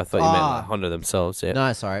Toro Rosso. I thought you meant Honda themselves. Yeah.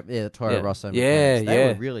 No, sorry. Yeah, the Toro Rosso. Yeah, They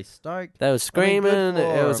were really stoked. They were screaming.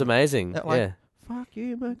 It was amazing. Like, fuck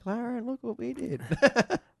you, McLaren. Look what we did.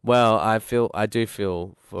 Well, I do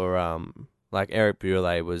feel for like Eric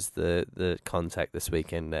Buehle was the contact this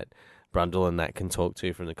weekend that Brundle and that can talk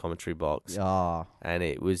to from the commentary box. And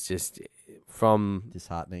it was just from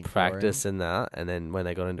disheartening practice and that, and then when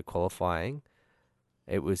they got into qualifying,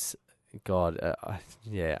 it was God, I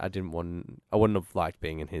wouldn't have liked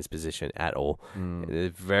being in his position at all. They're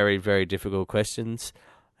very, very difficult questions.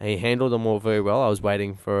 He handled them all very well. I was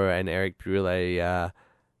waiting for an Eric Brule,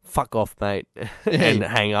 fuck off, mate, and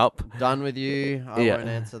hang up. Done with you. I Yeah. won't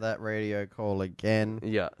answer that radio call again.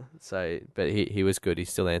 Yeah. So, but he was good. He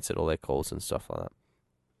still answered all their calls and stuff like that.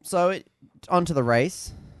 So, onto the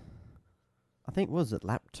race. I think, was it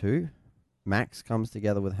lap 2? Max comes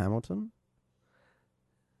together with Hamilton.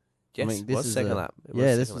 Yes, I mean, it this was is second a- lap. It Yeah,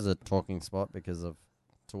 was this second was lap. a talking spot because of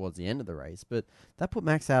towards the end of the race, but that put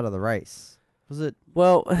Max out of the race. Was it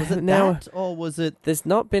Well, now, now or was it there's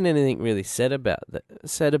not been anything really said about it,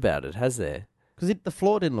 has there? because the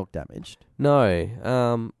floor didn't look damaged?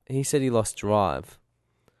 No. He said he lost drive.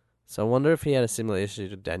 So I wonder if he had a similar issue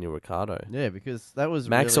to Daniel Ricciardo. Yeah, because that was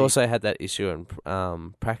Max really... also had that issue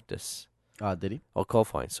in practice, Oh, did he? or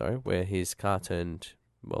qualifying, sorry, where his car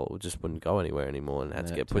just wouldn't go anywhere anymore and had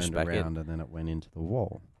to then get it pushed turned back in. around and then it went into the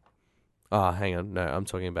wall. Oh, hang on. No, I'm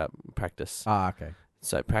talking about practice. Ah, okay.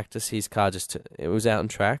 So practice, his car it was out on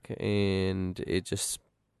track and it just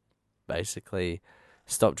basically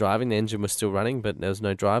stopped driving. The engine was still running, but there was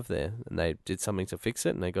no drive there. And they did something to fix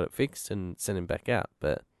it and they got it fixed and sent him back out.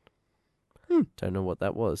 But don't know what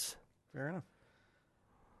that was. Fair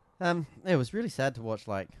enough. It was really sad to watch,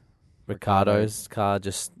 like... Ricardo's car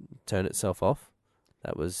just turned itself off.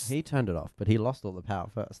 That was... He turned it off, but he lost all the power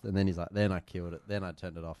first. And then he's like, then I killed it. Then I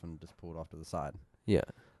turned it off and just pulled off to the side. Yeah.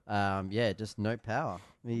 Yeah, just no power.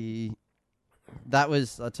 That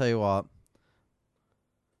was, I tell you what,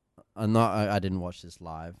 I didn't watch this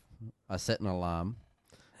live. I set an alarm.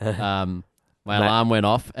 My alarm went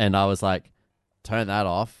off, and I was like, turn that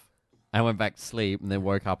off. I went back to sleep, and then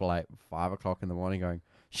woke up at like 5 o'clock in the morning going,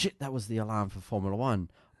 shit, that was the alarm for Formula 1.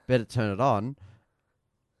 Better turn it on.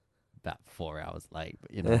 About 4 hours late,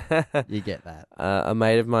 but you know, you get that. A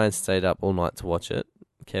mate of mine stayed up all night to watch it.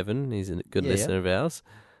 Kevin, he's a good listener of ours.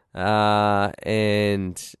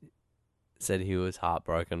 And said he was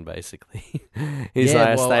heartbroken, basically. He's Yeah,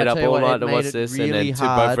 like, well, I stayed I up tell you all what, night it to made watch it this, really and then both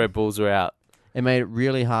hard. Red Bulls were out. It made it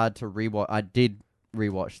really hard to rewatch. I did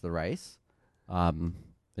rewatch the race.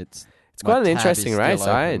 It's My quite an tab interesting is race.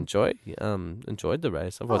 still I open. enjoyed the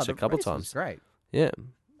race. I've watched it a couple race was times. great. Yeah,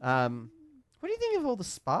 What do you think of all the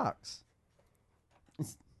sparks?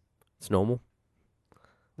 it's normal.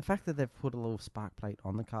 The fact that they've put a little spark plate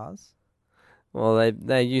on the cars. Well,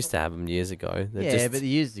 they used to have them years ago. They're just but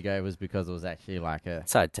years ago it was because it was actually like a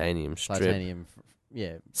titanium strip titanium.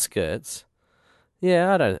 skirts.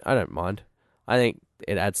 Yeah, I don't mind. I think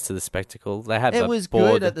it adds to the spectacle. They have It a was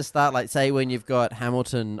board. good at the start. Like say when you've got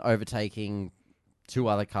Hamilton overtaking 2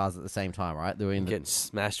 other cars at the same time, right? Doing getting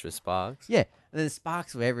smashed with sparks. yeah, and then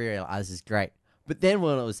sparks were everywhere. Like, this is great. But then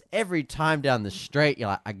when it was every time down the straight, you're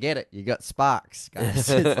like, I get it. You got sparks, guys.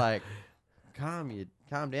 It's like, calm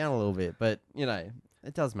down a little bit. But, you know,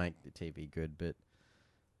 it does make the TV good. But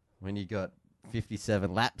when you got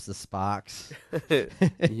 57 laps of sparks,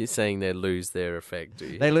 You're saying they lose their effect, do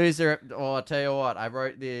you? they lose their... Oh, I'll tell you what. I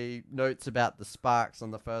wrote the notes about the sparks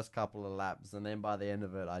on the first couple of laps. And then by the end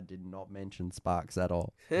of it, I did not mention sparks at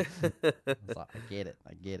all. It's like, I get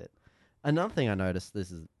it. Another thing I noticed,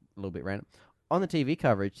 this is a little bit random. On the TV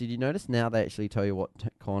coverage, did you notice now they actually tell you what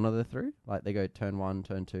corner they're through? Like they go turn 1,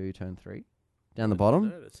 turn 2, turn 3. Down the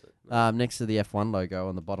bottom, next to the F1 logo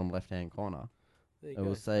on the bottom left-hand corner. It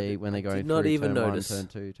will say when they're going not through even turn notice. 1, turn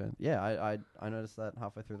 2, turn... Yeah, I noticed that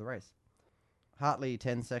halfway through the race. Hartley,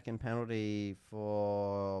 10-second penalty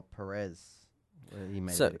for Perez. He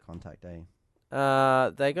made a bit of contact,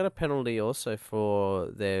 They got a penalty also for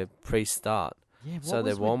their pre-start. Yeah, what So was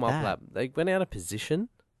their with warm-up that? lap, they went out of position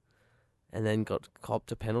and then got copped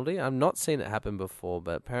a penalty. I've not seen it happen before,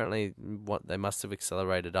 but apparently they must have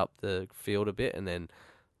accelerated up the field a bit and then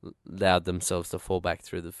allowed themselves to fall back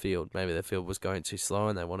through the field. Maybe the field was going too slow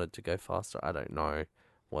and they wanted to go faster. I don't know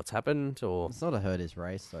what's happened. Or It's not hurt his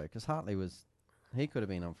race, though, because Hartley he could have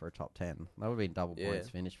been on for a top 10. That would have been double points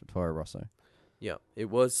finish for Toro Rosso. yeah, it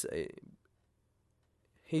was...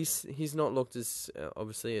 He's not looked as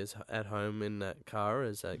obviously as at home in that car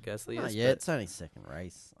as Gasly is. Yeah, but it's only second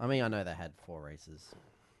race. I mean, I know they had 4 races.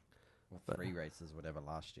 Or 3 races, whatever,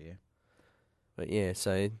 last year. But yeah,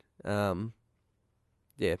 so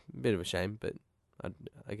yeah, a bit of a shame, but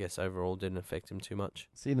I guess overall didn't affect him too much.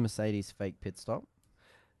 See the Mercedes fake pit stop?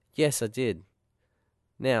 Yes, I did.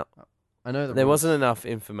 Now I know there wasn't enough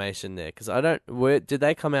information there because did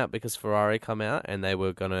they come out because Ferrari come out and they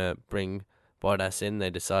were gonna bring Bottas in?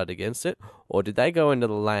 They decided against it, or did they go into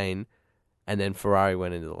the lane and then Ferrari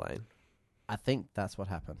went into the lane? I think that's what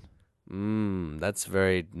happened. That's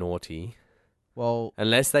very naughty. Well,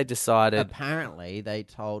 Unless they decided. apparently they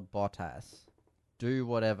told Bottas, do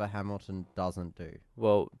whatever Hamilton doesn't do.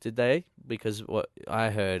 Well, did they? Because what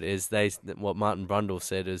I heard is what Martin Brundle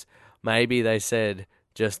said is maybe they said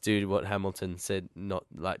just do what Hamilton said, not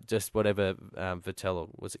like just whatever Vettel or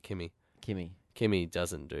was it Kimi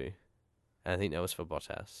doesn't do. And I think that was for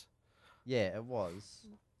Bottas. Yeah, it was.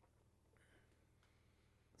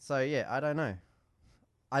 So, yeah, I don't know.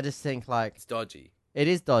 I just think, like, It's dodgy. it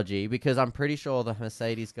is dodgy because I'm pretty sure the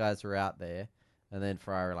Mercedes guys were out there, and then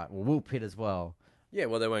Ferrari were like, well, we'll pit as well. Yeah,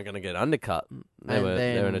 well, they weren't going to get undercut. They And were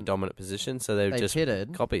then in a dominant position, so they just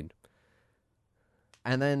pitted, copied.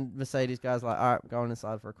 and then Mercedes guys were like, all right, going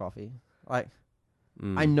inside for a coffee. Like,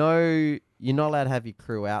 Mm. I know you're not allowed to have your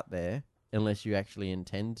crew out there unless you actually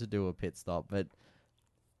intend to do a pit stop, but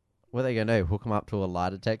what are they going to do? Hook them up to a lie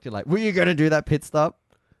detector? Like, were you going to do that pit stop?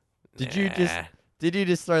 Did you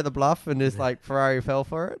just throw the bluff and just like Ferrari fell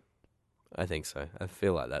for it? I think so. I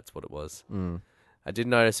feel like that's what it was. Mm. I did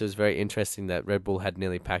notice it was very interesting that Red Bull had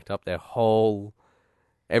nearly packed up their whole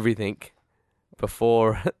everything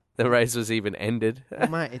before the race was even ended. Well,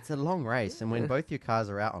 mate, it's a long race, and when both your cars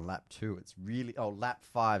are out on lap 2, it's really... Oh, lap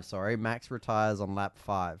 5, sorry. Max retires on lap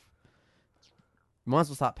 5. You might as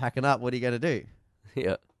well start packing up. What are you going to do?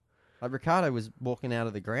 Yeah. Like, Ricardo was walking out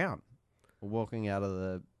of the ground, or walking out of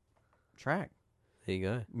the track There you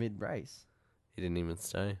go. mid-race. He didn't even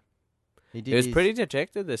stay. He He was pretty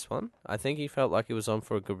dejected, this one. I think he felt like he was on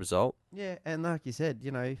for a good result. Yeah, and like you said,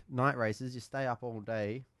 you know, night races, you stay up all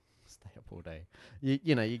day.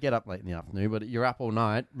 You know, you get up late in the afternoon, but you're up all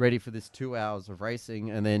night, ready for this 2 hours of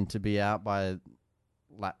racing, and then to be out by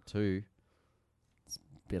lap 2, it's a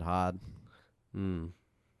bit hard. Mm.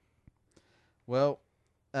 Well,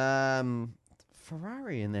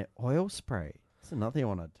 Ferrari and their oil spray. That's another thing I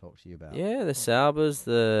want to talk to you about. Yeah, the Saubers,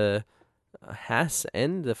 the Haas,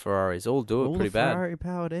 and the Ferraris all do it all pretty the bad.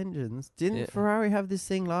 Ferrari-powered engines. Didn't Yeah. Ferrari have this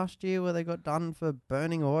thing last year where they got done for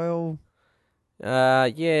burning oil? Yeah,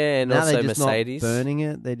 and now also they're just Mercedes. not burning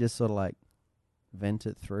it. They just sort of like vent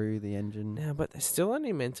it through the engine. Yeah, but they're still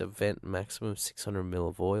only meant to vent maximum 600 mil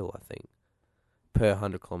of oil, I think, per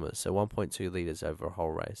 100 kilometers. So 1.2 liters over a whole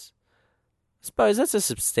race. I suppose that's a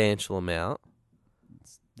substantial amount.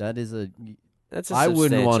 That is a... That's a I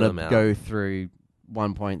wouldn't want to amount. go through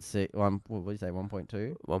 1.6... what did you say,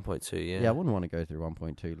 1.2? 1.2, yeah. Yeah, I wouldn't want to go through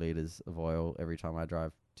 1.2 litres of oil every time I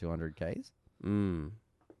drive 200 Ks. Mm.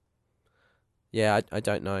 Yeah, I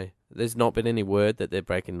don't know. There's not been any word that they're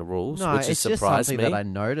breaking the rules, No, which it's has just surprised something me. that I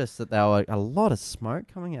noticed that there were a lot of smoke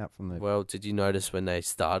coming out from the... Well, did you notice when they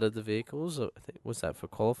started the vehicles? I think, was that for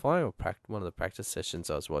qualifying or one of the practice sessions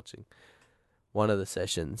I was watching? One of the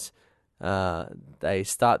sessions, they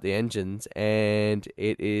start the engines and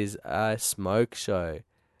it is a smoke show.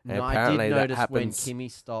 And No, I apparently did that notice when happens. Kimi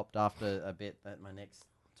stopped after a bit, that my next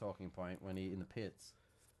talking point, when he in the pits,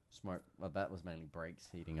 smoke, well, that was mainly brakes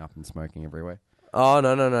heating up and smoking everywhere. Oh,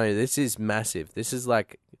 no. This is massive. This is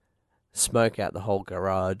like smoke out the whole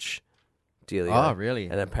garage dealio. Oh, really?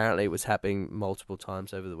 And apparently it was happening multiple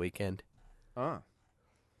times over the weekend. Oh.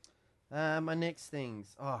 My next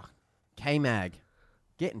things. Oh, K-Mag.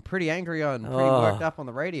 Getting pretty angry on, pretty worked up on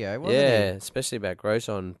the radio, wasn't he? Yeah, especially about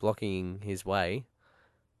Grosjean blocking his way.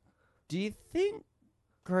 Do you think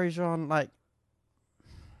Grosjean, like...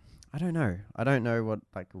 I don't know. I don't know what,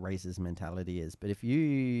 like, racer's mentality is, but if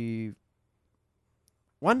you...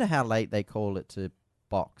 Wonder how late they call it to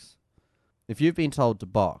box. If you've been told to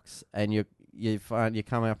box, and you find you're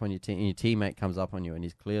coming up on your team, and your teammate comes up on you, and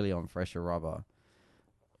he's clearly on fresher rubber,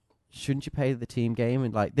 shouldn't you pay the team game?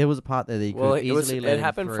 And like, there was a part there that you could easily let it him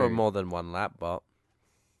happened through. for more than one lap, but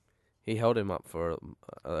he held him up for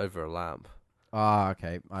over a lap. Ah,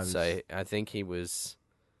 okay. So I think he was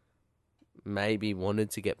maybe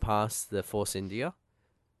wanted to get past the Force India.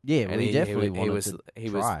 Yeah, well, and he definitely wanted was, to he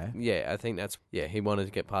try. Was, yeah, I think he wanted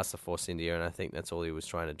to get past the Force India, and I think that's all he was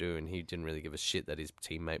trying to do, and he didn't really give a shit that his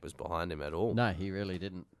teammate was behind him at all. No, he really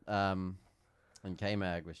didn't. And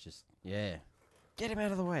K-Mag was just, get him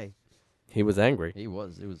out of the way. He was angry. He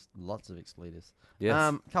was. It was lots of expletives. Yes.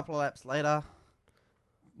 A couple of laps later,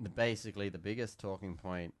 basically the biggest talking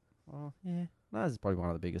point. Oh, yeah. No, this is probably one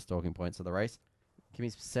of the biggest talking points of the race.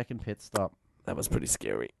 Kimi's second pit stop. That was pretty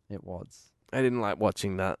scary. It was. I didn't like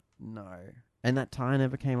watching that. No. And that tyre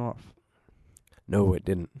never came off. No, it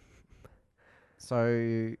didn't.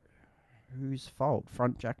 So, whose fault?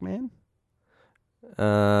 Front jackman?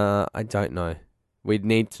 I don't know. We'd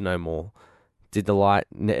need to know more. Did the light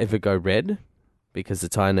ever go red because the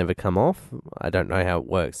tyre never come off? I don't know how it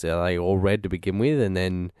works. Are they all red to begin with and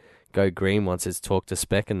then go green once it's torque to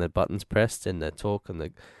spec and the button's pressed and the torque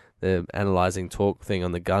and the analyzing torque thing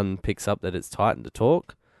on the gun picks up that it's tightened to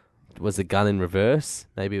torque. Was the gun in reverse?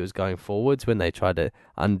 Maybe it was going forwards when they tried to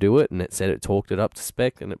undo it, and it said it torqued it up to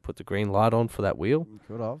spec, and it put the green light on for that wheel.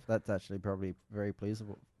 Could have. That's actually probably very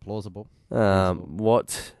plausible.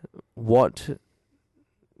 What?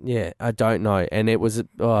 Yeah, I don't know. And it was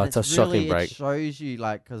it's a shocking break. It shows you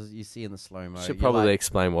because you see in the slow mo. Should probably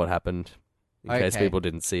explain what happened in case people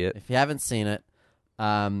didn't see it. If you haven't seen it,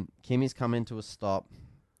 Kimmy's come into a stop.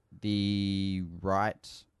 The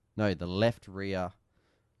left rear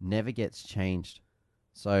never gets changed.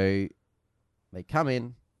 So they come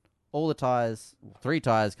in, all the tires, 3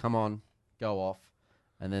 tires come on, go off,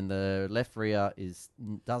 and then the left rear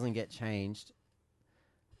doesn't get changed.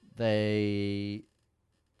 The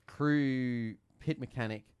crew pit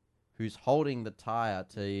mechanic who's holding the tire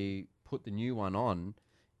to put the new one on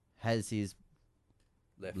has his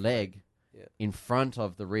left leg in front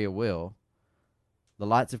of the rear wheel. The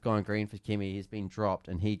lights have gone green for Kimmy. He's been dropped,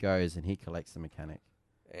 and he goes and he collects the mechanic.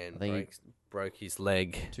 And broke his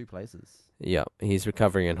leg. 2 places. Yeah, he's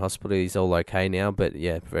recovering in hospital. He's all okay now, but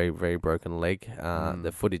yeah, very, very broken leg.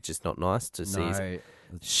 The footage is not nice to see his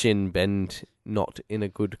shin bend not in a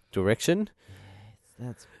good direction.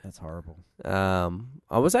 Yeah, that's horrible.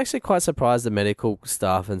 I was actually quite surprised the medical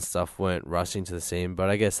staff and stuff weren't rushing to the scene, but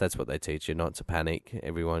I guess that's what they teach you, not to panic.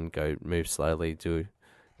 Everyone move slowly, do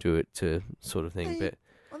it to sort of thing. But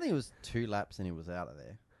I think it was 2 laps and he was out of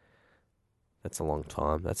there. That's a long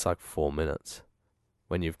time. That's like 4 minutes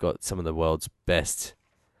when you've got some of the world's best.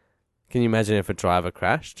 Can you imagine if a driver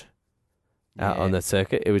crashed out on the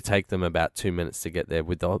circuit? It would take them about 2 minutes to get there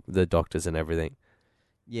with the doctors and everything.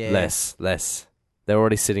 Yeah. Less. They're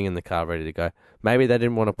already sitting in the car ready to go. Maybe they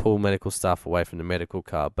didn't want to pull medical staff away from the medical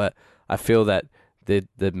car, but I feel that the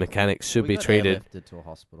mechanics should be treated to a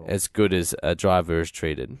hospital as good as a driver is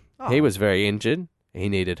treated. Oh. He was very injured. He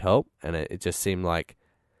needed help, and it just seemed like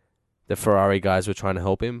the Ferrari guys were trying to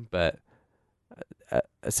help him, but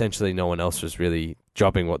essentially no one else was really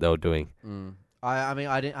dropping what they were doing. I mean,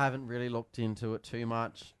 I haven't really looked into it too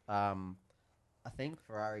much. I think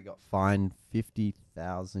Ferrari got fined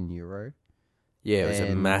 €50,000. Yeah, it was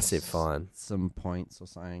a massive fine. Some points or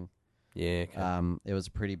something. Yeah. Okay. It was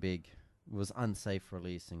pretty big. It was unsafe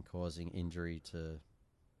release and causing injury to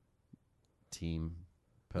team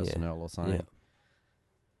personnel or something.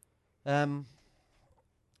 Yeah.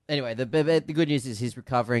 Anyway, the good news is he's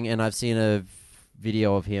recovering, and I've seen a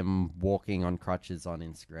video of him walking on crutches on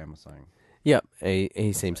Instagram or something. Yep,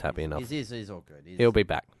 he seems happy enough. He's all good. He'll be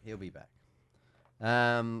back. He'll be back.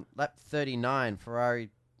 Lap 39, Ferrari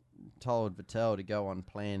told Vettel to go on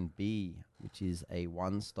plan B, which is a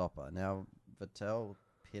one-stopper. Now, Vettel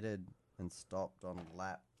pitted and stopped on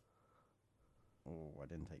lap... Oh, I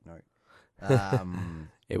didn't take note.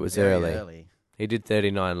 It was early. He did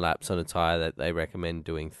 39 laps on a tyre that they recommend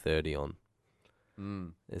doing 30 on.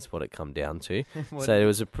 Is what it come down to. So it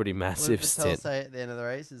was a pretty massive stint. What did Vettel say at the end of the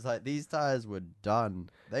race? Is like, these tyres were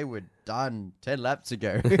done. They were done 10 laps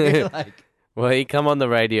ago. Well, he come on the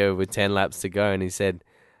radio with 10 laps to go, and he said,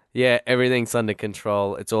 yeah, everything's under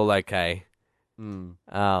control. It's all okay.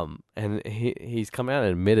 And he's come out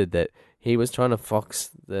and admitted that he was trying to fox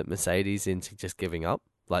the Mercedes into just giving up,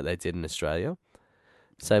 like they did in Australia.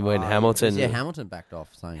 So when Hamilton backed off.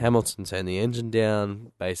 Hamilton turned the engine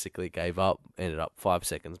down, basically gave up, ended up 5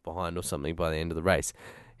 seconds behind or something by the end of the race.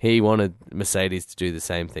 He wanted Mercedes to do the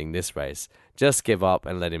same thing this race. Just give up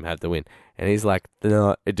and let him have the win. And he's like,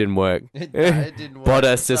 no, it didn't work. It didn't work.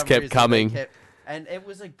 Bottas just kept coming. And it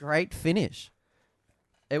was a great finish.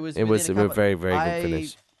 It was a very, very good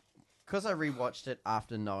finish. Because I rewatched it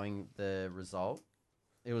after knowing the result,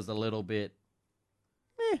 it was a little bit,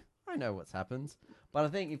 I know what's happened. But I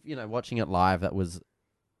think if, watching it live,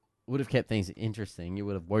 would have kept things interesting. You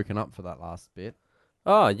would have woken up for that last bit.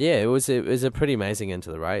 Oh, yeah, it was a pretty amazing end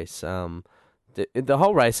to the race. The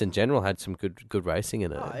whole race in general had some good racing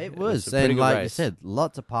in it. Oh, it was. And like race. You said,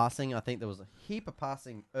 lots of passing. I think there was a heap of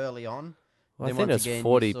passing early on. Well, I think there was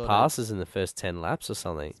 40 passes in the first 10 laps or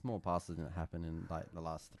something. It's more passes than happened in the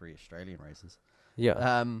last 3 Australian races.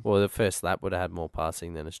 Yeah. Well, the first lap would have had more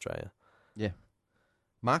passing than Australia. Yeah.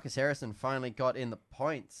 Marcus Harrison finally got in the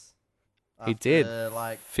points. He did.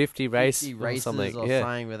 50 races or something.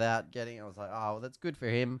 Something without getting. I was like, oh, well, that's good for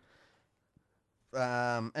him.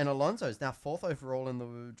 And Alonso's now 4th overall in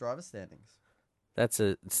the driver's standings. That's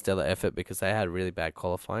a stellar effort because they had really bad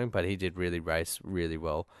qualifying, but he did really race really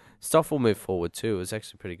well. Stoffel moved forward too. It was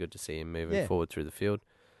actually pretty good to see him moving forward through the field.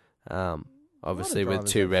 Obviously, with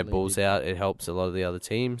 2 Red Bulls out, it helps a lot of the other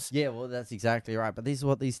teams. Yeah, well, that's exactly right. But this is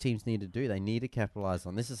what these teams need to do. They need to capitalize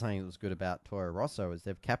on. This is something that was good about Toro Rosso is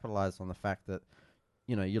they've capitalized on the fact that,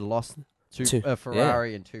 you lost Two, a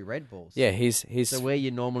Ferrari and 2 Red Bulls. Yeah, he's So where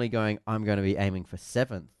you're normally going, I'm going to be aiming for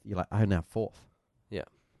 7th. You're like, oh, now 4th. Yeah.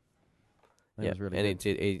 That yeah, was really and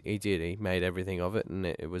good. he did. He made everything of it, and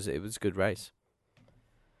it was a good race.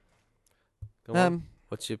 Go on.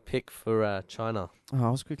 What's your pick for China? I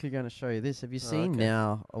was quickly going to show you this. Have you seen okay.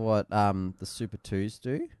 now what the Super 2s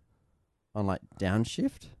do on like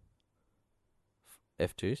downshift?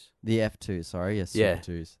 F2s? The F2, sorry. Yes, Yeah.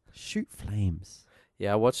 Super 2s. Shoot flames.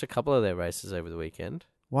 Yeah, I watched a couple of their races over the weekend.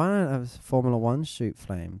 Why don't have Formula 1 shoot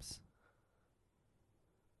flames?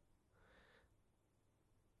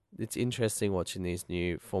 It's interesting watching these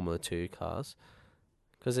new Formula 2 cars.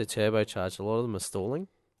 Because they're turbocharged, a lot of them are stalling.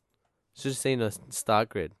 Should have seen a start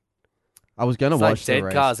grid. I was going to It's watch like the dead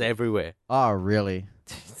race. cars everywhere. Oh, really?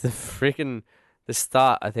 The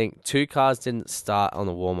start, I think 2 cars didn't start on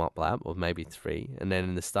the warm-up lap, or maybe 3. And then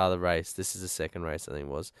in the start of the race, this is the second race I think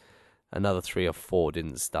it was, another 3 or 4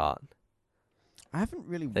 didn't start. I haven't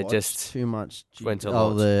really They watched just too much. went to oh,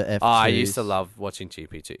 launch. the F2s. Oh, I used to love watching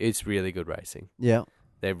GP2. It's really good racing. Yeah.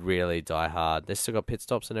 They really die hard. They still got pit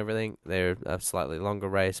stops and everything. They're a slightly longer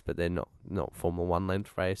race, but they're not Formula 1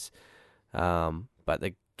 length race. But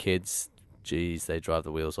the kids, geez, they drive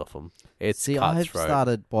the wheels off them. It's See, I've cutthroat.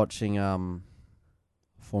 started watching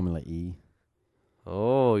Formula E.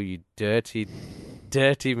 Oh, you dirty,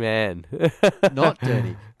 dirty man. Not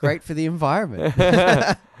dirty. Great for the environment.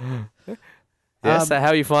 Yeah, so how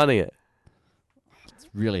are you finding it? It's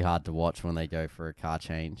really hard to watch when they go for a car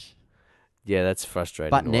change. Yeah, that's frustrating.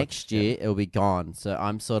 But to next watch. year, it'll be gone. So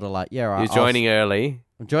I'm sort of like, yeah, right. You're joining early.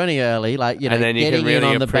 I'm joining early, like, And then you getting can really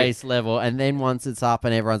in on the base level. And then once it's up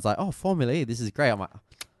and everyone's like, oh, Formula E, this is great. I'm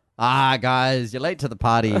like, guys, you're late to the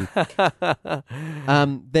party.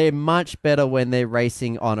 They're much better when they're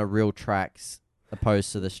racing on a real tracks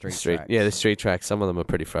opposed to the street tracks. Yeah, the street tracks. Some of them are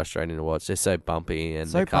pretty frustrating to watch. They're so bumpy and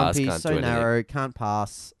so the cars bumpy, can't so do anything. narrow, can't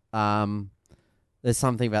pass. There's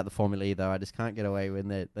something about the Formula E, though. I just can't get away when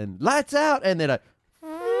they're lights out and they're like,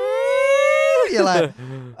 you're like,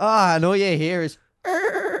 and all you hear is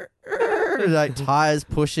like tires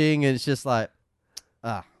pushing, and it's just like,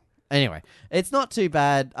 Anyway, it's not too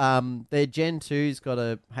bad. Their Gen 2's got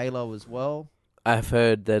a Halo as well. I've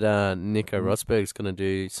heard that Nico Rosberg's going to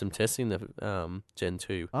do some testing the Gen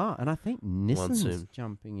 2. Oh, and I think Nissan's soon.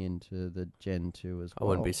 jumping into the Gen 2 as well. I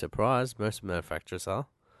wouldn't be surprised. Most manufacturers are.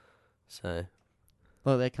 So,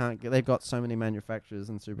 Well, they've got so many manufacturers,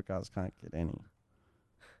 and supercars can't get any.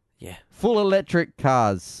 yeah. Full electric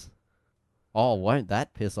cars. Oh, won't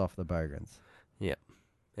that piss off the Bogans?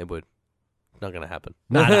 It would. Not going to happen.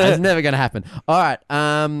 No, it's never going to happen. All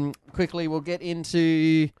right. Quickly, we'll get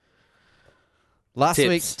into last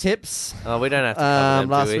week's tips. Oh, we don't have to cover them,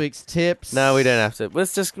 last do we? week's tips. No, we don't have to.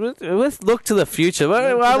 Let's look to the future.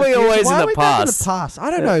 Why are we always Why in are the we back past? in the past?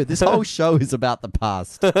 I don't know. This whole show is about the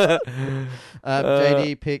past.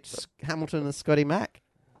 JD picked Hamilton and Scotty Mack.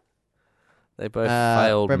 They both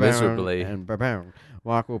failed miserably. And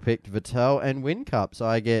Michael picked Vettel and Whincup, so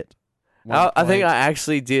I get. I think I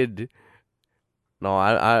actually did. No,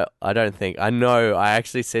 I don't think. I know I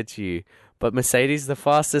actually said to you, but Mercedes is the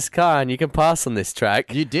fastest car and you can pass on this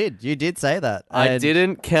track. You did say that. I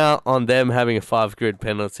didn't count on them having a 5-grid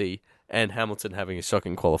penalty and Hamilton having a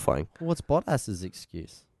shocking qualifying. What's Bottas's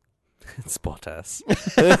excuse? It's Bottas.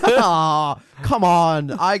 Oh, come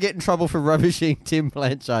on. I get in trouble for rubbishing Tim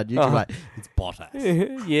Blanchard. You can be like, it's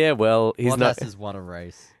Bottas. Yeah, well, he's Bottas not. has won a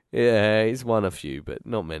race. Yeah, he's won a few, but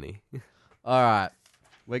not many. All right.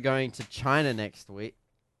 We're going to China next week.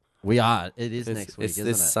 We are. It is next week, isn't it?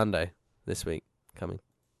 This Sunday. This week. Coming.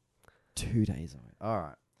 2 days away. All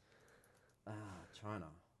right. China.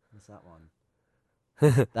 What's that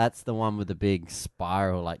one? That's the one with the big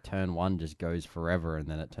spiral, like turn 1 just goes forever and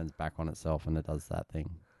then it turns back on itself and it does that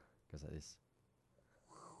thing. Because of this.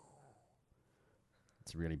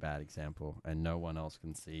 It's a really bad example and no one else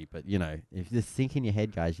can see. But, if you think in your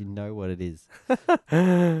head, guys, you know what it is.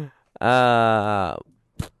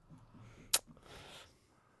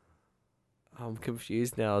 I'm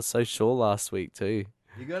confused now. I was so sure last week too.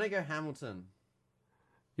 You're going to go Hamilton.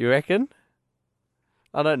 You reckon?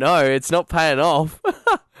 I don't know. It's not paying off.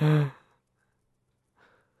 I'm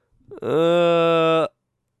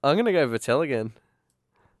going to go Vettel again.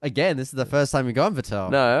 Again, this is the first time you've gone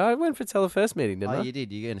Vettel. No, I went Vettel the first meeting, didn't I? You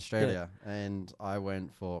did. You get in Australia. Yeah. And I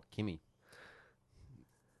went for Kimi.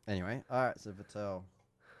 Anyway, all right, so Vettel.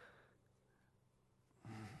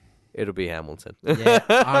 It'll be Hamilton. Yeah,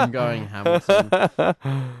 I'm going Hamilton.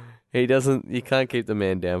 You can't keep the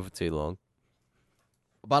man down for too long.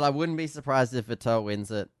 But I wouldn't be surprised if Vettel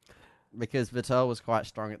wins it because Vettel was quite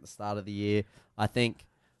strong at the start of the year. I think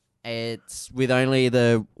It's with only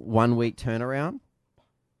the 1 week turnaround.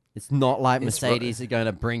 It's not like It's Mercedes are going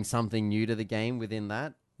to bring something new to the game within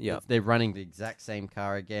that. Yeah. They're running the exact same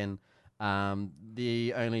car again.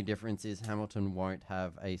 The only difference is Hamilton won't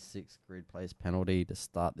have a 6 grid place penalty to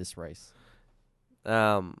start this race.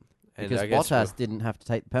 And Because I guess Bottas didn't have to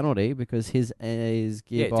take the penalty because his gearbox...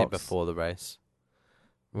 Yeah, it did before the race.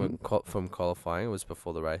 From qualifying, it was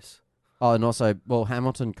before the race. Oh, and also, well,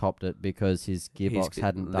 Hamilton copped it because his gearbox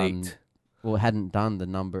hadn't leaked. done the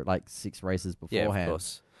number, like 6 races beforehand. Yeah, of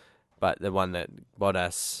course. But the one that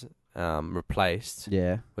Bottas replaced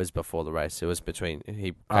was before the race. It was between...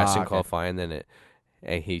 He crashed in qualifying, and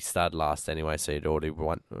then he started last anyway, so he'd already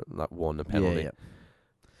worn the penalty. Yeah.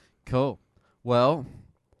 Cool. Well,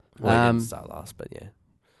 he didn't start last, but yeah.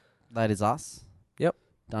 That is us. Yep.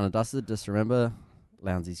 Done and dusted. Just remember,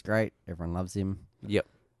 Lownsy's great. Everyone loves him. Yep.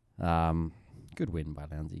 Good win by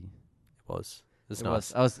Lownsy. It was. It was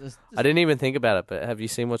nice. Just I didn't even think about it, but have you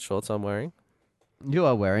seen what shorts I'm wearing? You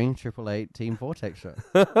are wearing 888 Team Vortex shirt.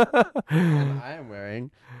 And I am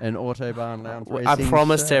wearing an Autobahn Lounge Racing I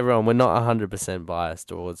promised shirt. everyone we're not 100% biased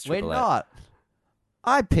towards 888. We're not.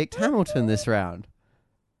 I picked Hamilton this round.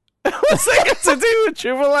 What's that got to do with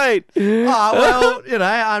 888? Well,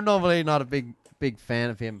 I'm normally not a big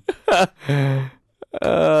fan of him. That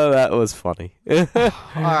was funny. All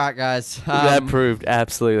right, guys. That proved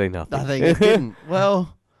absolutely nothing. Nothing. It didn't.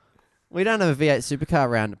 Well, we don't have a V8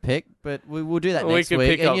 supercar round to pick, but we will do that next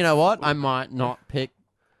week. And you know what? I might not pick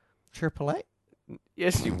 888.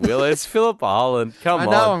 Yes, you will. It's Philip Harland. Come on.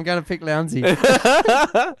 I know. I'm going to pick Lownsy.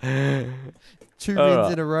 2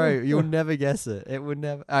 wins in a row. You'll never guess it. It would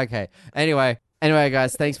never. Okay. Anyway,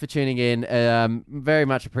 guys, thanks for tuning in. Very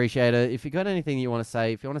much appreciate it. If you got anything you want to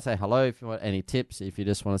say, if you want to say hello, if you want any tips, if you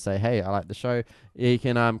just want to say, hey, I like the show, you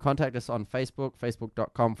can contact us on Facebook,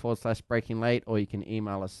 facebook.com/breakinglate, or you can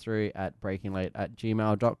email us through at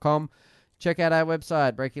breakinglate@gmail.com. Check out our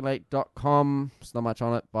website, breakinglate.com. There's not much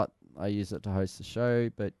on it, but I use it to host the show.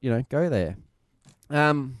 But, go there.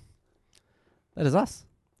 That is us.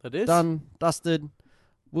 It is. Done, dusted.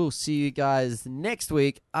 We'll see you guys next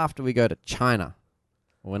week after we go to China.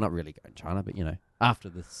 Well, we're not really going to China, but, after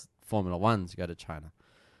this Formula 1s go to China.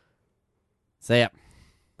 See ya.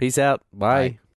 Peace out. Bye. Bye.